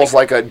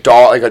 like a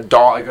dog,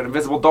 like an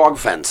invisible dog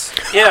fence.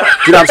 Yeah.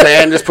 You know what I'm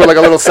saying? Just put like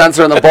a little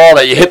sensor in the ball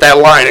that you hit that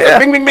line. Yeah.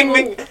 Bing, bing, bing,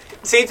 bing.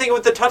 Same thing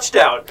with the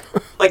touchdown.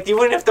 Like, you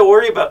wouldn't have to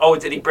worry about,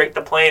 did he break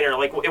the plane? Or,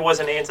 like, it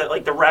wasn't answered.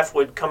 Like, the ref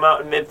would come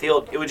out in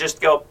midfield. It would just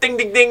go ding,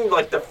 ding, ding.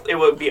 Like, it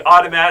would be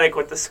automatic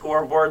with the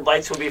scoreboard.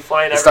 Lights would be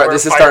flying everywhere.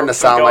 This is starting to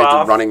sound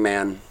like the Running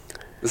Man.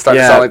 It's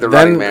starting to sound like the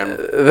Running Man.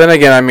 Then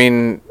again, I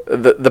mean,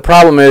 the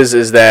problem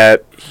is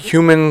that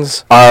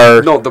humans are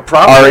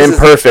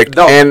imperfect.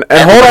 And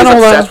hold on.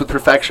 Obsessed with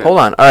perfection. Hold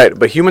on. All right,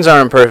 but humans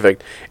are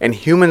imperfect, and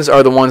humans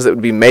are the ones that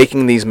would be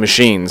making these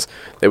machines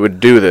that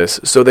would do this,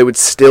 so they would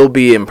still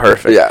be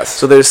imperfect. Yes.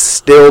 So there's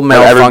still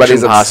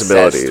malfunction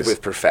possibilities. Obsessed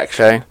with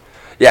perfection. Okay.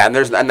 Yeah, and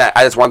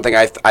that's one thing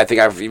I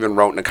think I've even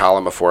wrote in a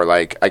column before,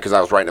 like, because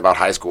I was writing about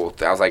high school.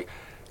 I was like,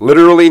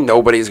 literally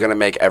nobody's going to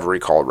make every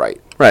call right.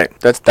 Right.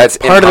 That's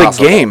part impossible. of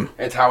the game.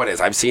 It's how it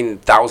is. I've seen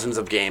thousands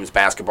of games,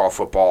 basketball,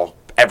 football,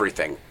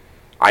 everything.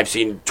 I've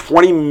seen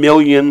 20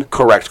 million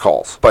correct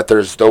calls, but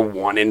there's the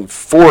 1 in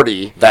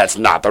 40 that's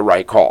not the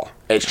right call.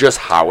 It's just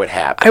how it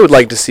happens. I would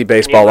like to see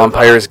baseball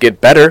umpires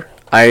get better.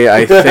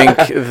 I think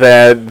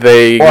that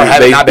they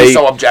not be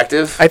so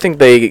objective. I think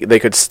they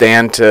could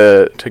stand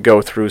to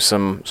go through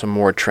some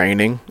more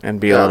training and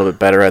be a little bit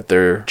better at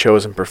their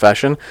chosen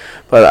profession,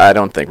 but I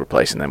don't think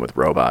replacing them with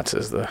robots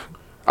is the.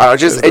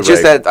 It's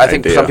just that I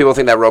think some people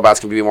think that robots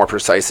can be more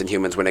precise than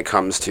humans when it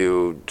comes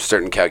to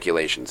certain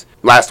calculations.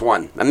 Last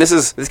one, and this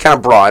is kind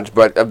of broad,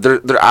 but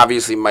there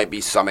obviously might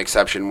be some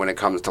exception when it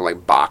comes to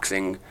like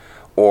boxing.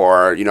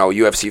 Or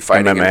UFC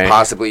fighting, MMA. And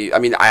possibly. I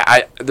mean,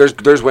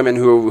 there's women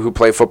who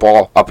play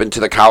football up into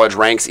the college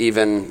ranks.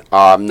 Even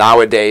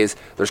nowadays,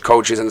 there's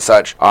coaches and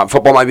such.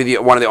 Football might be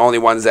one of the only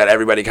ones that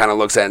everybody kind of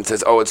looks at and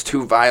says, "Oh, it's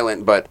too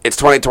violent." But it's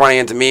 2020,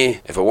 and to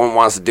me, if a woman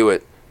wants to do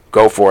it,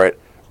 go for it.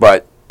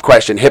 But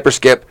question: hip or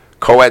skip?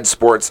 Co-ed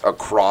sports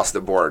across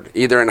the board,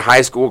 either in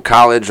high school,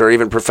 college, or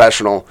even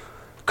professional.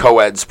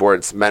 Co-ed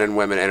sports, men and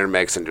women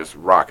intermix and just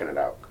rocking it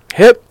out.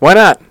 Hip? Why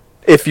not?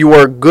 If you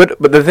are good,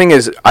 but the thing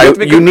is,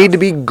 you need to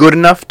be good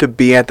enough to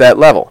be at that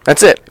level.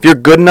 That's it. If you're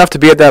good enough to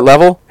be at that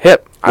level,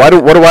 hip.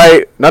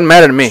 Doesn't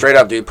matter to me. Straight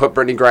up, dude. Put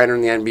Brittany Griner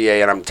in the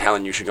NBA, and I'm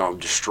telling you should go and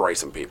destroy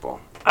some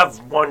people. I've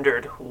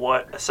wondered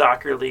what a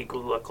soccer league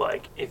would look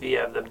like if you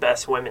have the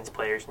best women's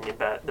players and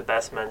the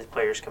best men's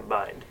players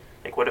combined.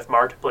 Like, what if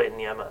Marta played in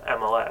the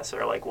MLS?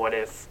 Or, like, what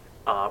if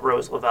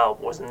Rose Lavelle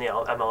was in the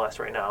MLS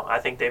right now? I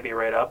think they'd be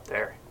right up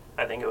there.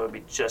 I think it would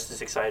be just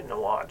as exciting to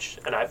watch.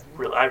 And I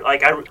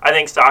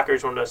think soccer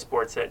is one of those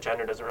sports that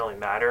gender doesn't really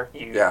matter.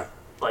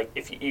 Like,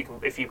 if you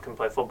can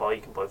play football,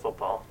 you can play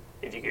football.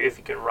 If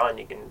you can run,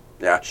 you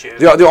can shoot.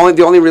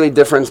 The only really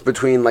difference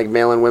between like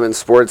male and women's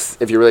sports,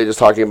 if you're really just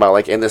talking about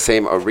like in the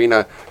same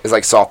arena, is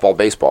like softball,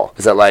 baseball.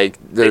 Is that like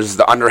there's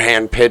the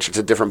underhand pitch, it's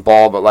a different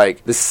ball, but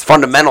like this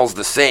fundamental's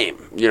the same,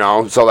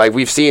 So like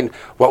we've seen,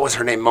 what was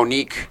her name,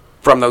 Monique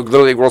from the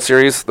Little League World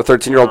Series, the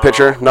 13-year-old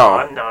pitcher?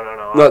 No.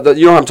 No,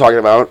 you know what I'm talking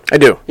about. I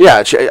do.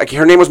 Yeah,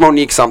 her name was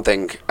Monique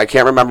something. I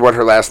can't remember what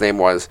her last name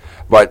was.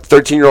 But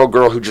 13-year-old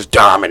girl who just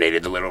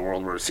dominated the Little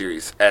World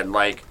Series. And,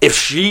 like, if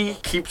she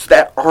keeps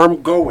that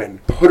arm going,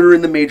 put her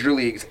in the major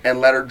leagues and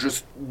let her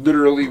just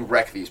literally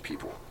wreck these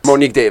people.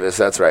 Monique Davis,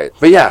 that's right.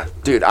 But, yeah,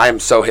 dude, I am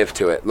so hip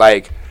to it.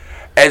 Like,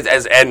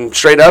 and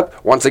straight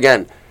up, once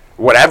again,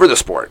 whatever the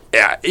sport,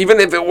 yeah.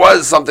 Even if it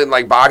was something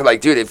like boxing,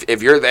 like, dude,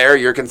 if you're there,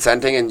 you're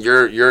consenting, and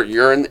you're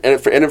in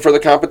it for the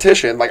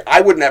competition. Like,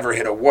 I would never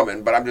hit a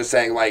woman, but I'm just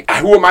saying, like,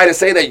 who am I to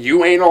say that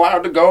you ain't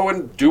allowed to go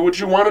and do what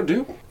you want to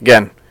do?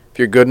 Again, if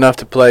you're good enough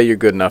to play, you're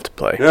good enough to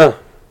play. Yeah,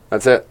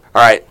 that's it.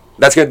 All right,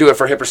 that's gonna do it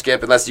for Hip or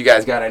Skip. Unless you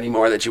guys got any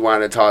more that you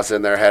wanted to toss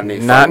in there, had any?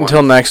 Not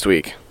until next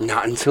week.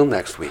 Not until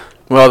next week.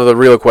 Well, the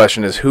real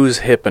question is, who's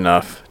hip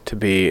enough to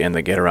be in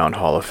the Get Around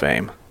Hall of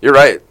Fame? You're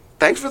right.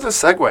 Thanks for the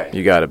segue.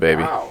 You got it,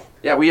 baby. Wow.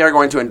 Yeah, we are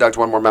going to induct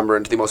one more member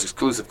into the most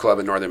exclusive club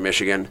in Northern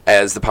Michigan.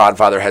 As the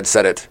Podfather had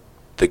said it,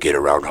 the Get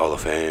Around Hall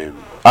of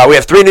Fame. We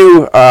have 3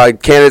 new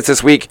candidates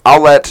this week.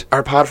 I'll let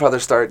our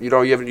Podfather start. You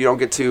don't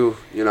get to,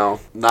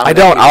 I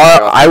don't.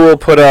 I will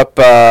put up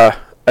a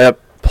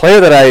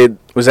player that I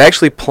was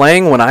actually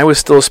playing when I was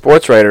still a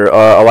sports writer,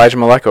 Elijah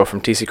Mleko from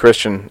TC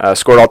Christian.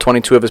 Scored all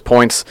 22 of his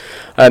points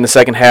in the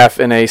second half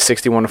in a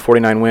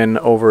 61-49 win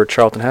over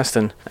Charlton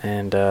Heston,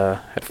 and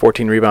had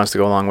 14 rebounds to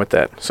go along with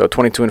that. So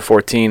 22 and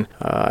 14,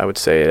 I would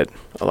say that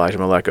Elijah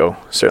Mleko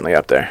certainly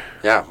up there.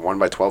 Yeah, won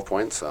by 12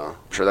 points. I'm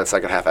sure that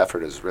second half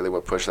effort is really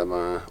what pushed them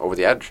over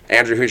the edge.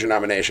 Andrew, who's your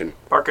nomination?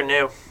 Parker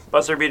New.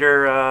 Buzzer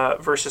beater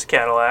versus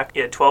Cadillac. He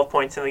had 12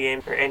 points in the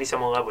game. Andy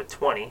Summerall led with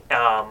 20.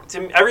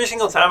 Every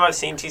single time I've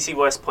seen TC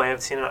West play,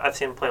 I've seen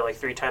him play like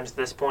 3 times at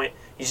this point.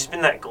 He's just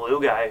been that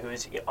glue guy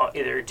who's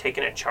either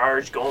taking a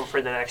charge, going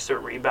for the next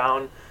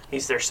rebound.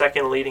 He's their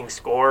second leading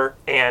scorer.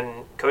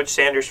 And Coach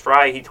Sanders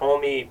Fry, he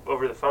told me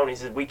over the phone, he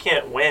said, we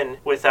can't win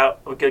without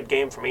a good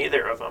game from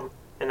either of them.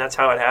 And that's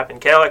how it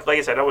happened. Cadillac, like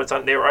I said,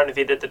 they were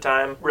undefeated at the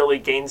time, really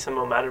gained some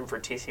momentum for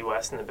TC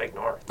West in the Big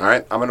North. All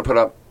right, I'm going to put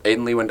up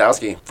Aiden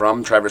Lewandowski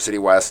from Traverse City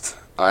West.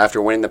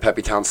 After winning the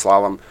Peppy Town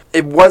Slalom.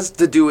 It was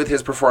to do with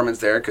his performance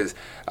there because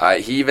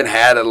he even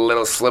had a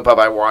little slip-up.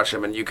 I watched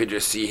him, and you could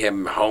just see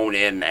him hone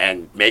in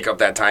and make up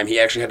that time. He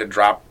actually had to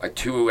drop like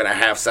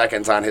 2.5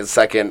 seconds on his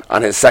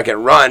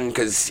second run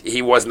because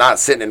he was not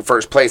sitting in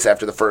first place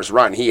after the first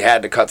run. He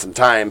had to cut some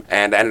time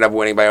and ended up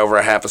winning by over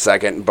a half a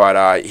second.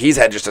 But he's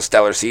had just a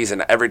stellar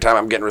season. Every time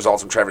I'm getting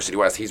results from Traverse City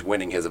West, he's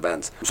winning his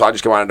events. So I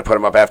just wanted to put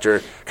him up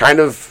after kind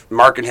of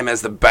marking him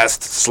as the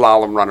best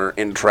slalom runner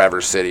in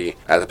Traverse City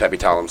at the Peppy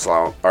Town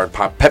Slalom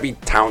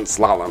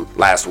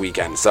last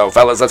weekend. So,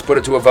 fellas, let's put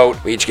it to a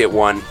vote. We each get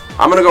one.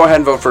 I'm gonna go ahead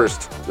and vote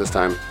first this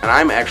time, and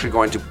I'm actually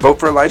going to vote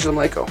for Elijah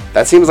Mleko.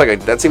 That seems like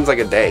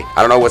a day.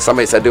 I don't know what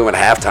somebody said to him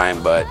at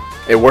halftime, but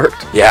it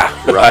worked. Yeah,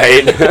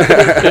 right.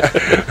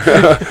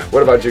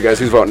 What about you guys?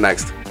 Who's voting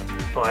next?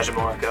 Elijah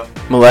Mleko.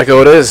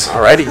 Mleko it is.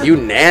 Alrighty,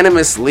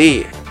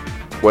 unanimously.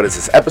 What is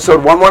this?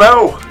 Episode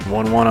 110.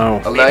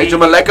 110. Elijah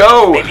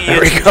Mleko. Maybe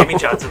it's Jimmy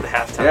Johnson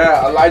at halftime.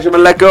 Yeah, Elijah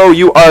Mleko,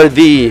 you are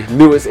the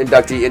newest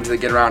inductee into the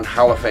Get Around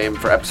Hall of Fame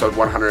for episode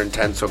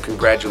 110. So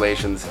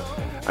congratulations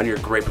on your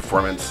great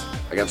performance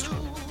against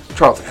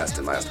Charlton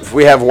Heston last week.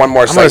 We have one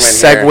more segment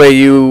here. I'm going to segue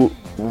you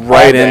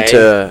right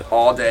into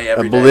all day,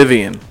 every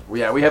oblivion. Day.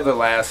 Yeah, we have the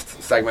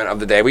last segment of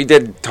the day. We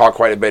did talk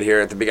quite a bit here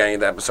at the beginning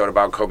of the episode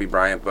about Kobe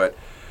Bryant, but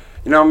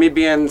me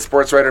being a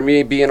sports writer,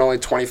 me being only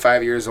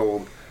 25 years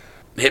old,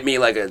 hit me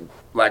like a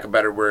lack of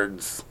better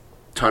words,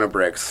 ton of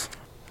bricks.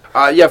 For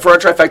our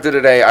trifecta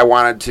today, I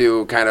wanted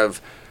to kind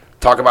of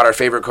talk about our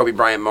favorite Kobe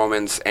Bryant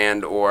moments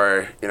and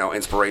or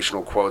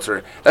inspirational quotes.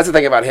 Or that's the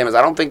thing about him is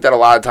I don't think that a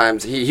lot of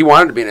times he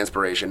wanted to be an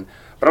inspiration,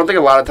 but I don't think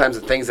a lot of times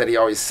the things that he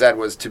always said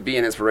was to be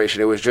an inspiration.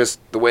 It was just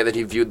the way that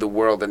he viewed the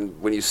world, and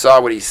when you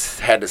saw what he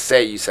had to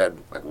say, you said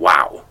like,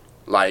 wow,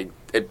 like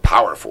it's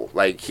powerful.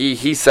 Like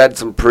he said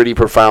some pretty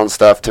profound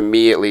stuff to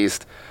me at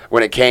least.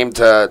 When it came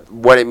to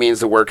what it means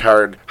to work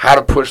hard, how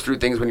to push through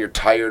things when you're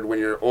tired, when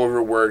you're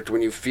overworked,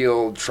 when you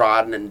feel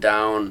trodden and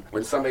down,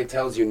 when somebody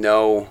tells you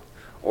no,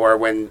 or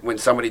when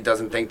somebody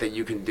doesn't think that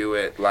you can do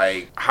it.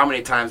 Like, how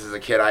many times as a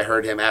kid I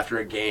heard him after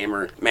a game,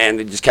 or, man,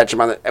 to just catch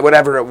him on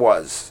whatever it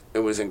was. It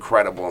was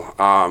incredible.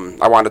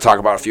 I wanted to talk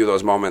about a few of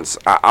those moments.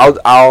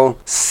 I'll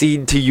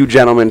cede to you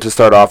gentlemen to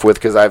start off with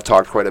because I've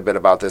talked quite a bit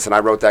about this, and I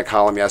wrote that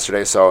column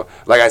yesterday. So,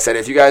 like I said,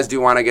 if you guys do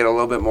want to get a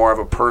little bit more of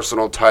a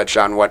personal touch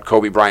on what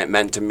Kobe Bryant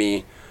meant to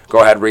me,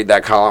 go ahead and read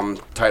that column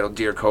titled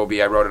Dear Kobe.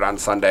 I wrote it on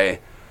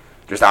Sunday,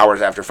 just hours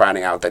after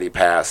finding out that he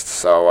passed.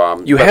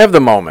 So you have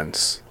the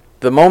moments.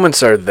 The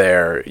moments are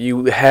there.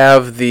 You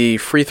have the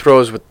free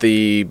throws with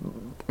the,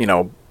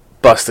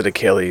 busted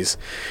Achilles.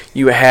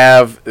 You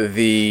have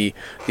the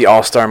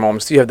All-Star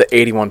moments. You have the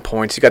 81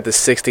 points. You got the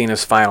 60 in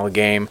his final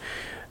game.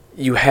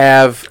 You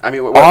have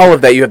all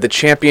of that. You have the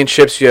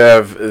championships. You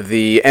have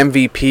the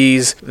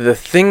MVPs. The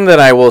thing that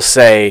I will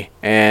say,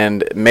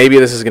 and maybe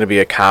this is going to be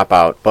a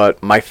cop-out,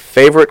 but my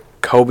favorite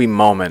Kobe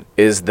moment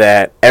is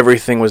that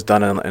everything was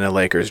done in a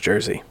Lakers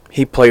jersey.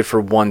 He played for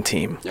one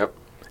team. Yep.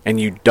 And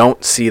you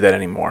don't see that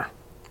anymore.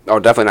 Oh,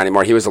 definitely not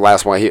anymore. He was the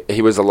last one.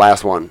 He was the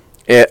last one.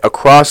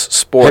 Across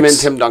sports, him and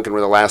Tim Duncan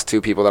were the last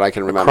two people that I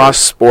can remember. Across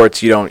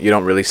sports, you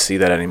don't really see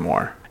that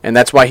anymore, and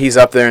that's why he's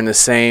up there in the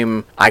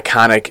same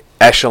iconic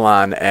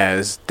echelon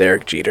as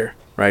Derek Jeter,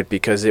 right?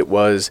 Because it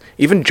was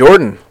even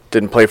Jordan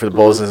didn't play for the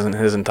Bulls in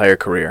his entire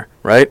career,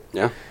 right?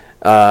 Yeah.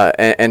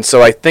 And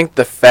so I think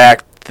the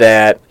fact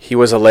that he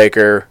was a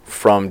Laker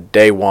from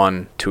day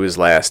one to his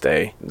last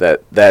day,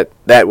 that's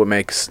what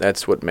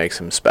makes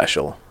him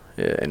special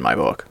in my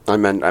book. I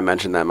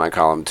mentioned that in my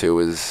column too,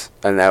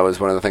 and that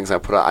was one of the things I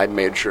put out. I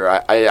made sure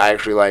I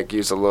actually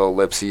used a little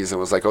ellipses and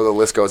was like, oh, the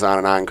list goes on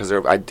and on, because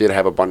I did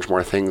have a bunch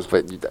more things,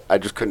 but I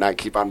just could not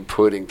keep on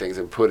putting things.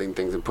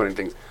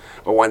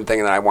 But one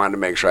thing that I wanted to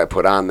make sure I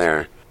put on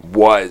there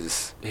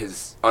was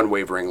his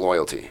unwavering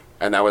loyalty,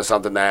 and that was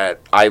something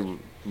that I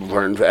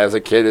learned as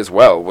a kid as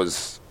well.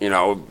 Was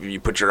you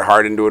put your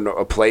heart into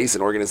a place,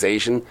 an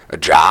organization, a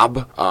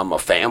job, a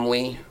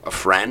family, a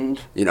friend.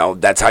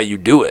 That's how you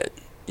do it.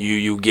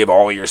 You give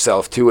all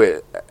yourself to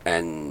it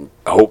and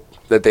hope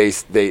that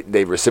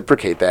they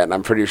reciprocate that. And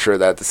I'm pretty sure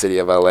that the city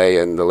of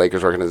LA and the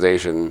Lakers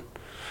organization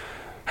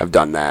have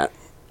done that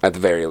at the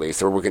very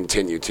least, or will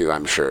continue to,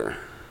 I'm sure.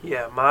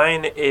 Yeah,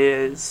 mine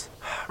is,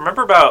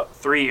 remember about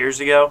 3 years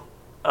ago,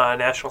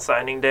 National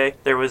Signing Day,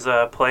 there was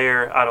a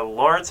player out of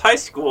Lawrence High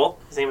School.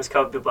 His name was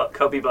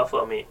Kobe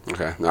Buffalo Meat.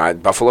 Okay. All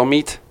right. Buffalo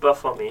Meat?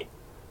 Buffalo Meat.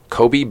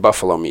 Kobe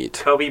Buffalo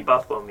Meat. Kobe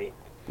Buffalo Meat.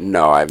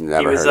 No, I've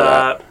never heard of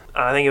that.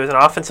 I think he was an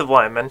offensive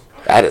lineman.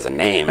 That is a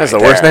name. That's the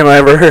worst name I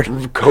ever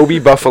heard. Kobe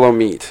Buffalo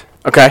Meat.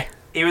 Okay.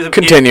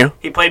 Continue.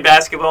 He played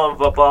basketball and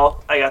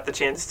football. I got the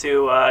chance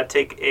to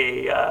take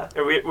we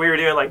were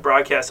doing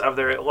broadcasts of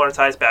their Lawrence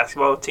High's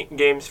basketball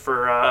games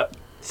for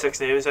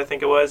 6 News, I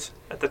think it was,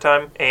 at the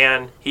time.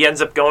 And he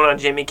ends up going on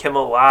Jimmy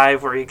Kimmel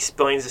Live, where he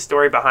explains the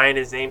story behind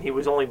his name. He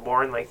was only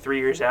born 3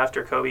 years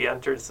after Kobe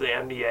enters the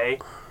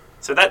NBA.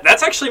 So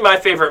that's actually my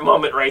favorite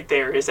moment right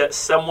there, is that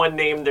someone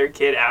named their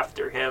kid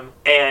after him,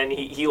 and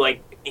he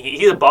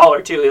he's a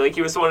baller too. Like,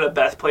 he was one of the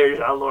best players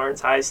on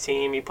Lawrence High's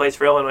team. He plays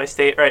for Illinois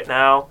State right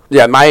now.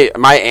 Yeah, my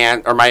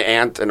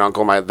aunt and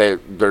uncle,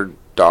 their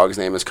dog's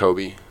name is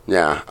Kobe.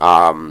 Yeah,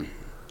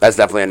 that's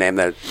definitely a name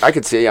that I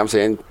could see. I'm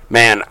saying,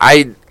 man,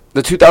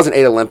 the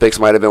 2008 Olympics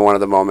might have been one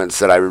of the moments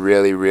that I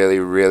really, really,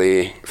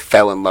 really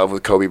fell in love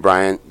with Kobe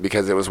Bryant,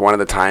 because it was one of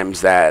the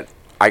times that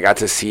I got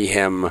to see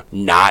him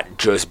not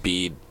just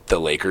be the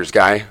Lakers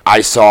guy.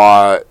 I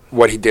saw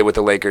what he did with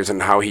the Lakers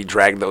and how he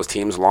dragged those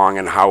teams along,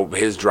 and how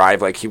his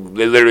drive, like, it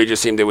literally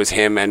just seemed it was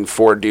him and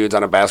 4 dudes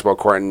on a basketball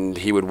court, and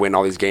he would win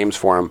all these games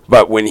for him.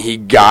 But when he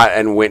got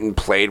and went and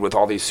played with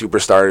all these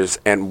superstars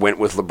and went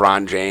with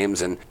LeBron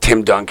James and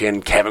Tim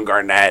Duncan, Kevin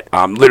Garnett,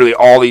 literally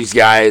all these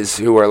guys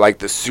who are like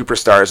the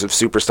superstars of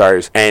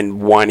superstars,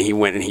 and he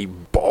went and he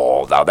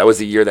balled out. That was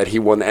the year that he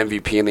won the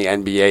MVP in the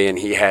NBA, and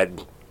he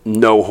had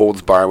no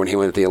holds bar when he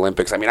went to the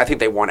Olympics. I mean, I think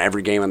they won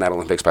every game in that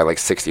Olympics by like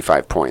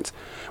 65 points,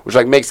 which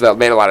like made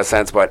a lot of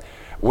sense. But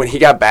when he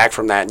got back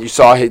from that, and you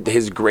saw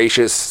his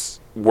gracious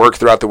work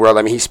throughout the world.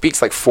 I mean, he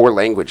speaks like 4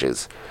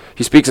 languages.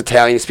 He speaks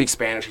Italian, he speaks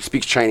Spanish, he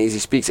speaks Chinese, he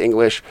speaks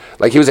English.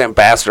 Like, he was an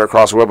ambassador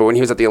across the world. But when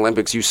he was at the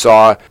Olympics, you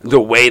saw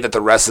the way that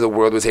the rest of the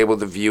world was able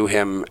to view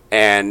him,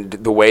 and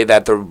the way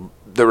that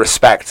the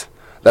respect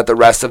that the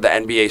rest of the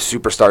NBA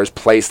superstars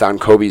placed on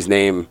Kobe's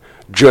name,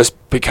 just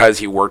because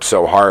he worked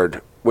so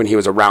hard when he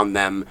was around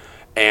them,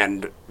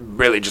 and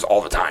really just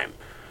all the time,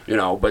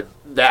 But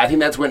I think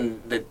that's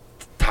when the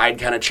tide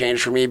kind of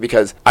changed for me,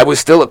 because I was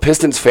still a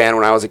Pistons fan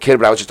when I was a kid,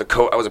 but I was just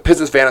I was a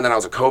Pistons fan, and then I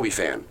was a Kobe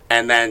fan.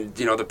 And then,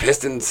 the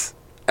Pistons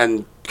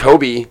and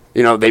Kobe,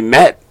 they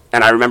met,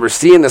 and I remember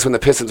seeing this when the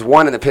Pistons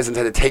won, and the Pistons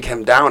had to take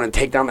him down and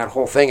take down that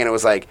whole thing, and it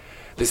was like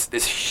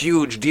this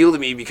huge deal to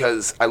me,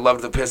 because I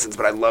loved the Pistons,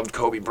 but I loved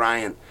Kobe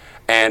Bryant.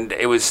 And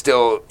it was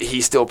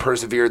he still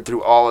persevered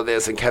through all of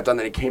this and kept on.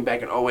 Then he came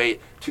back in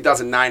 2008,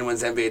 2009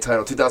 wins the NBA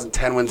title,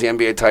 2010 wins the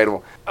NBA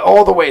title.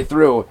 All the way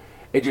through,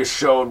 it just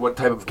showed what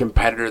type of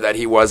competitor that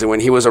he was. And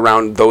when he was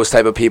around those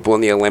type of people in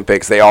the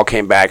Olympics, they all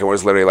came back and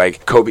was literally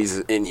like, Kobe's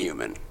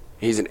inhuman.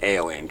 He's an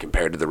alien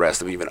compared to the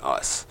rest of even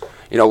us.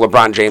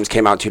 LeBron James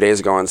came out 2 days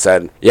ago and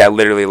said, yeah,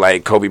 literally,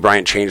 like, Kobe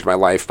Bryant changed my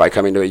life by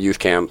coming to a youth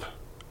camp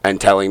and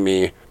telling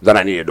me that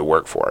I needed to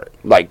work for it.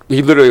 Like,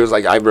 he literally was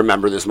like, I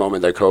remember this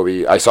moment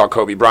that I saw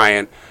Kobe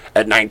Bryant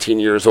at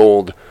 19 years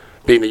old,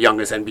 being the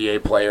youngest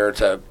NBA player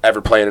to ever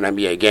play in an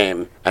NBA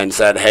game, and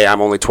said, hey, I'm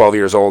only 12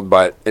 years old,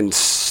 but in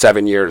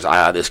 7 years,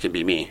 this could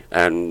be me.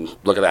 And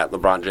look at that,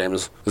 LeBron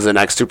James is the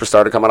next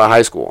superstar to come out of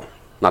high school.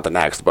 Not the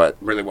next, but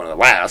really one of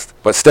the last.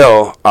 But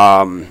still,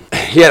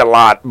 he had a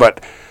lot,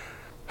 but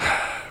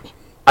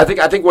I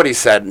think what he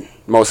said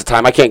most of the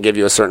time, I can't give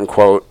you a certain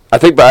quote. I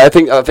think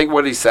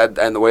what he said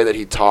and the way that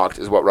he talked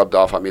is what rubbed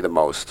off on me the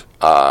most.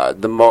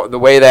 The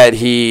way that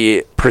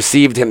he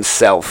perceived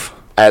himself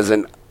as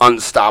an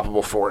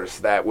unstoppable force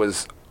that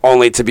was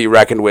only to be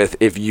reckoned with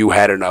if you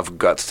had enough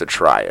guts to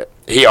try it.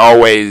 He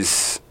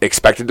always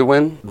expected to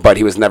win, but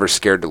he was never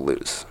scared to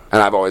lose,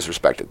 and I've always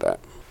respected that.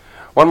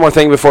 One more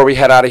thing before we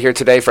head out of here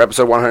today for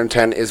episode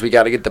 110 is we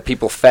got to get the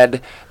people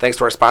fed. Thanks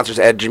to our sponsors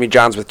at Jimmy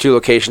John's with 2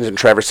 locations in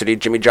Traverse City.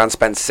 Jimmy John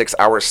spends 6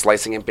 hours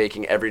slicing and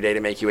baking every day to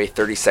make you a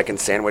 30-second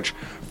sandwich.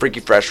 Freaky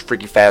fresh,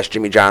 freaky fast,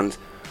 Jimmy John's.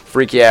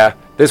 Freak yeah.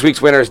 This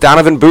week's winner is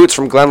Donovan Boots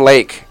from Glen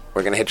Lake.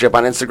 We're going to hit you up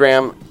on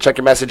Instagram. Check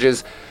your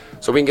messages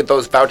so we can get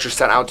those vouchers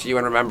sent out to you.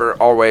 And remember,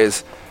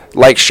 always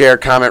like, share,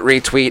 comment,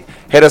 retweet.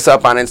 Hit us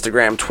up on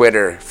Instagram,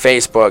 Twitter,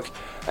 Facebook,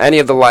 any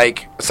of the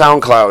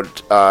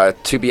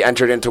SoundCloud, to be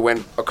entered in to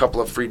win a couple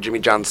of free Jimmy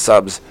John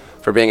subs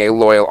for being a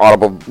loyal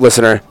Audible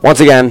listener. Once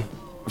again,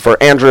 for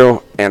Andrew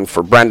and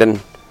for Brendan,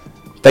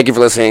 thank you for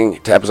listening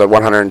to episode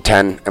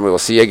 110, and we will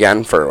see you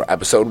again for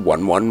episode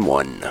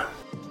 111.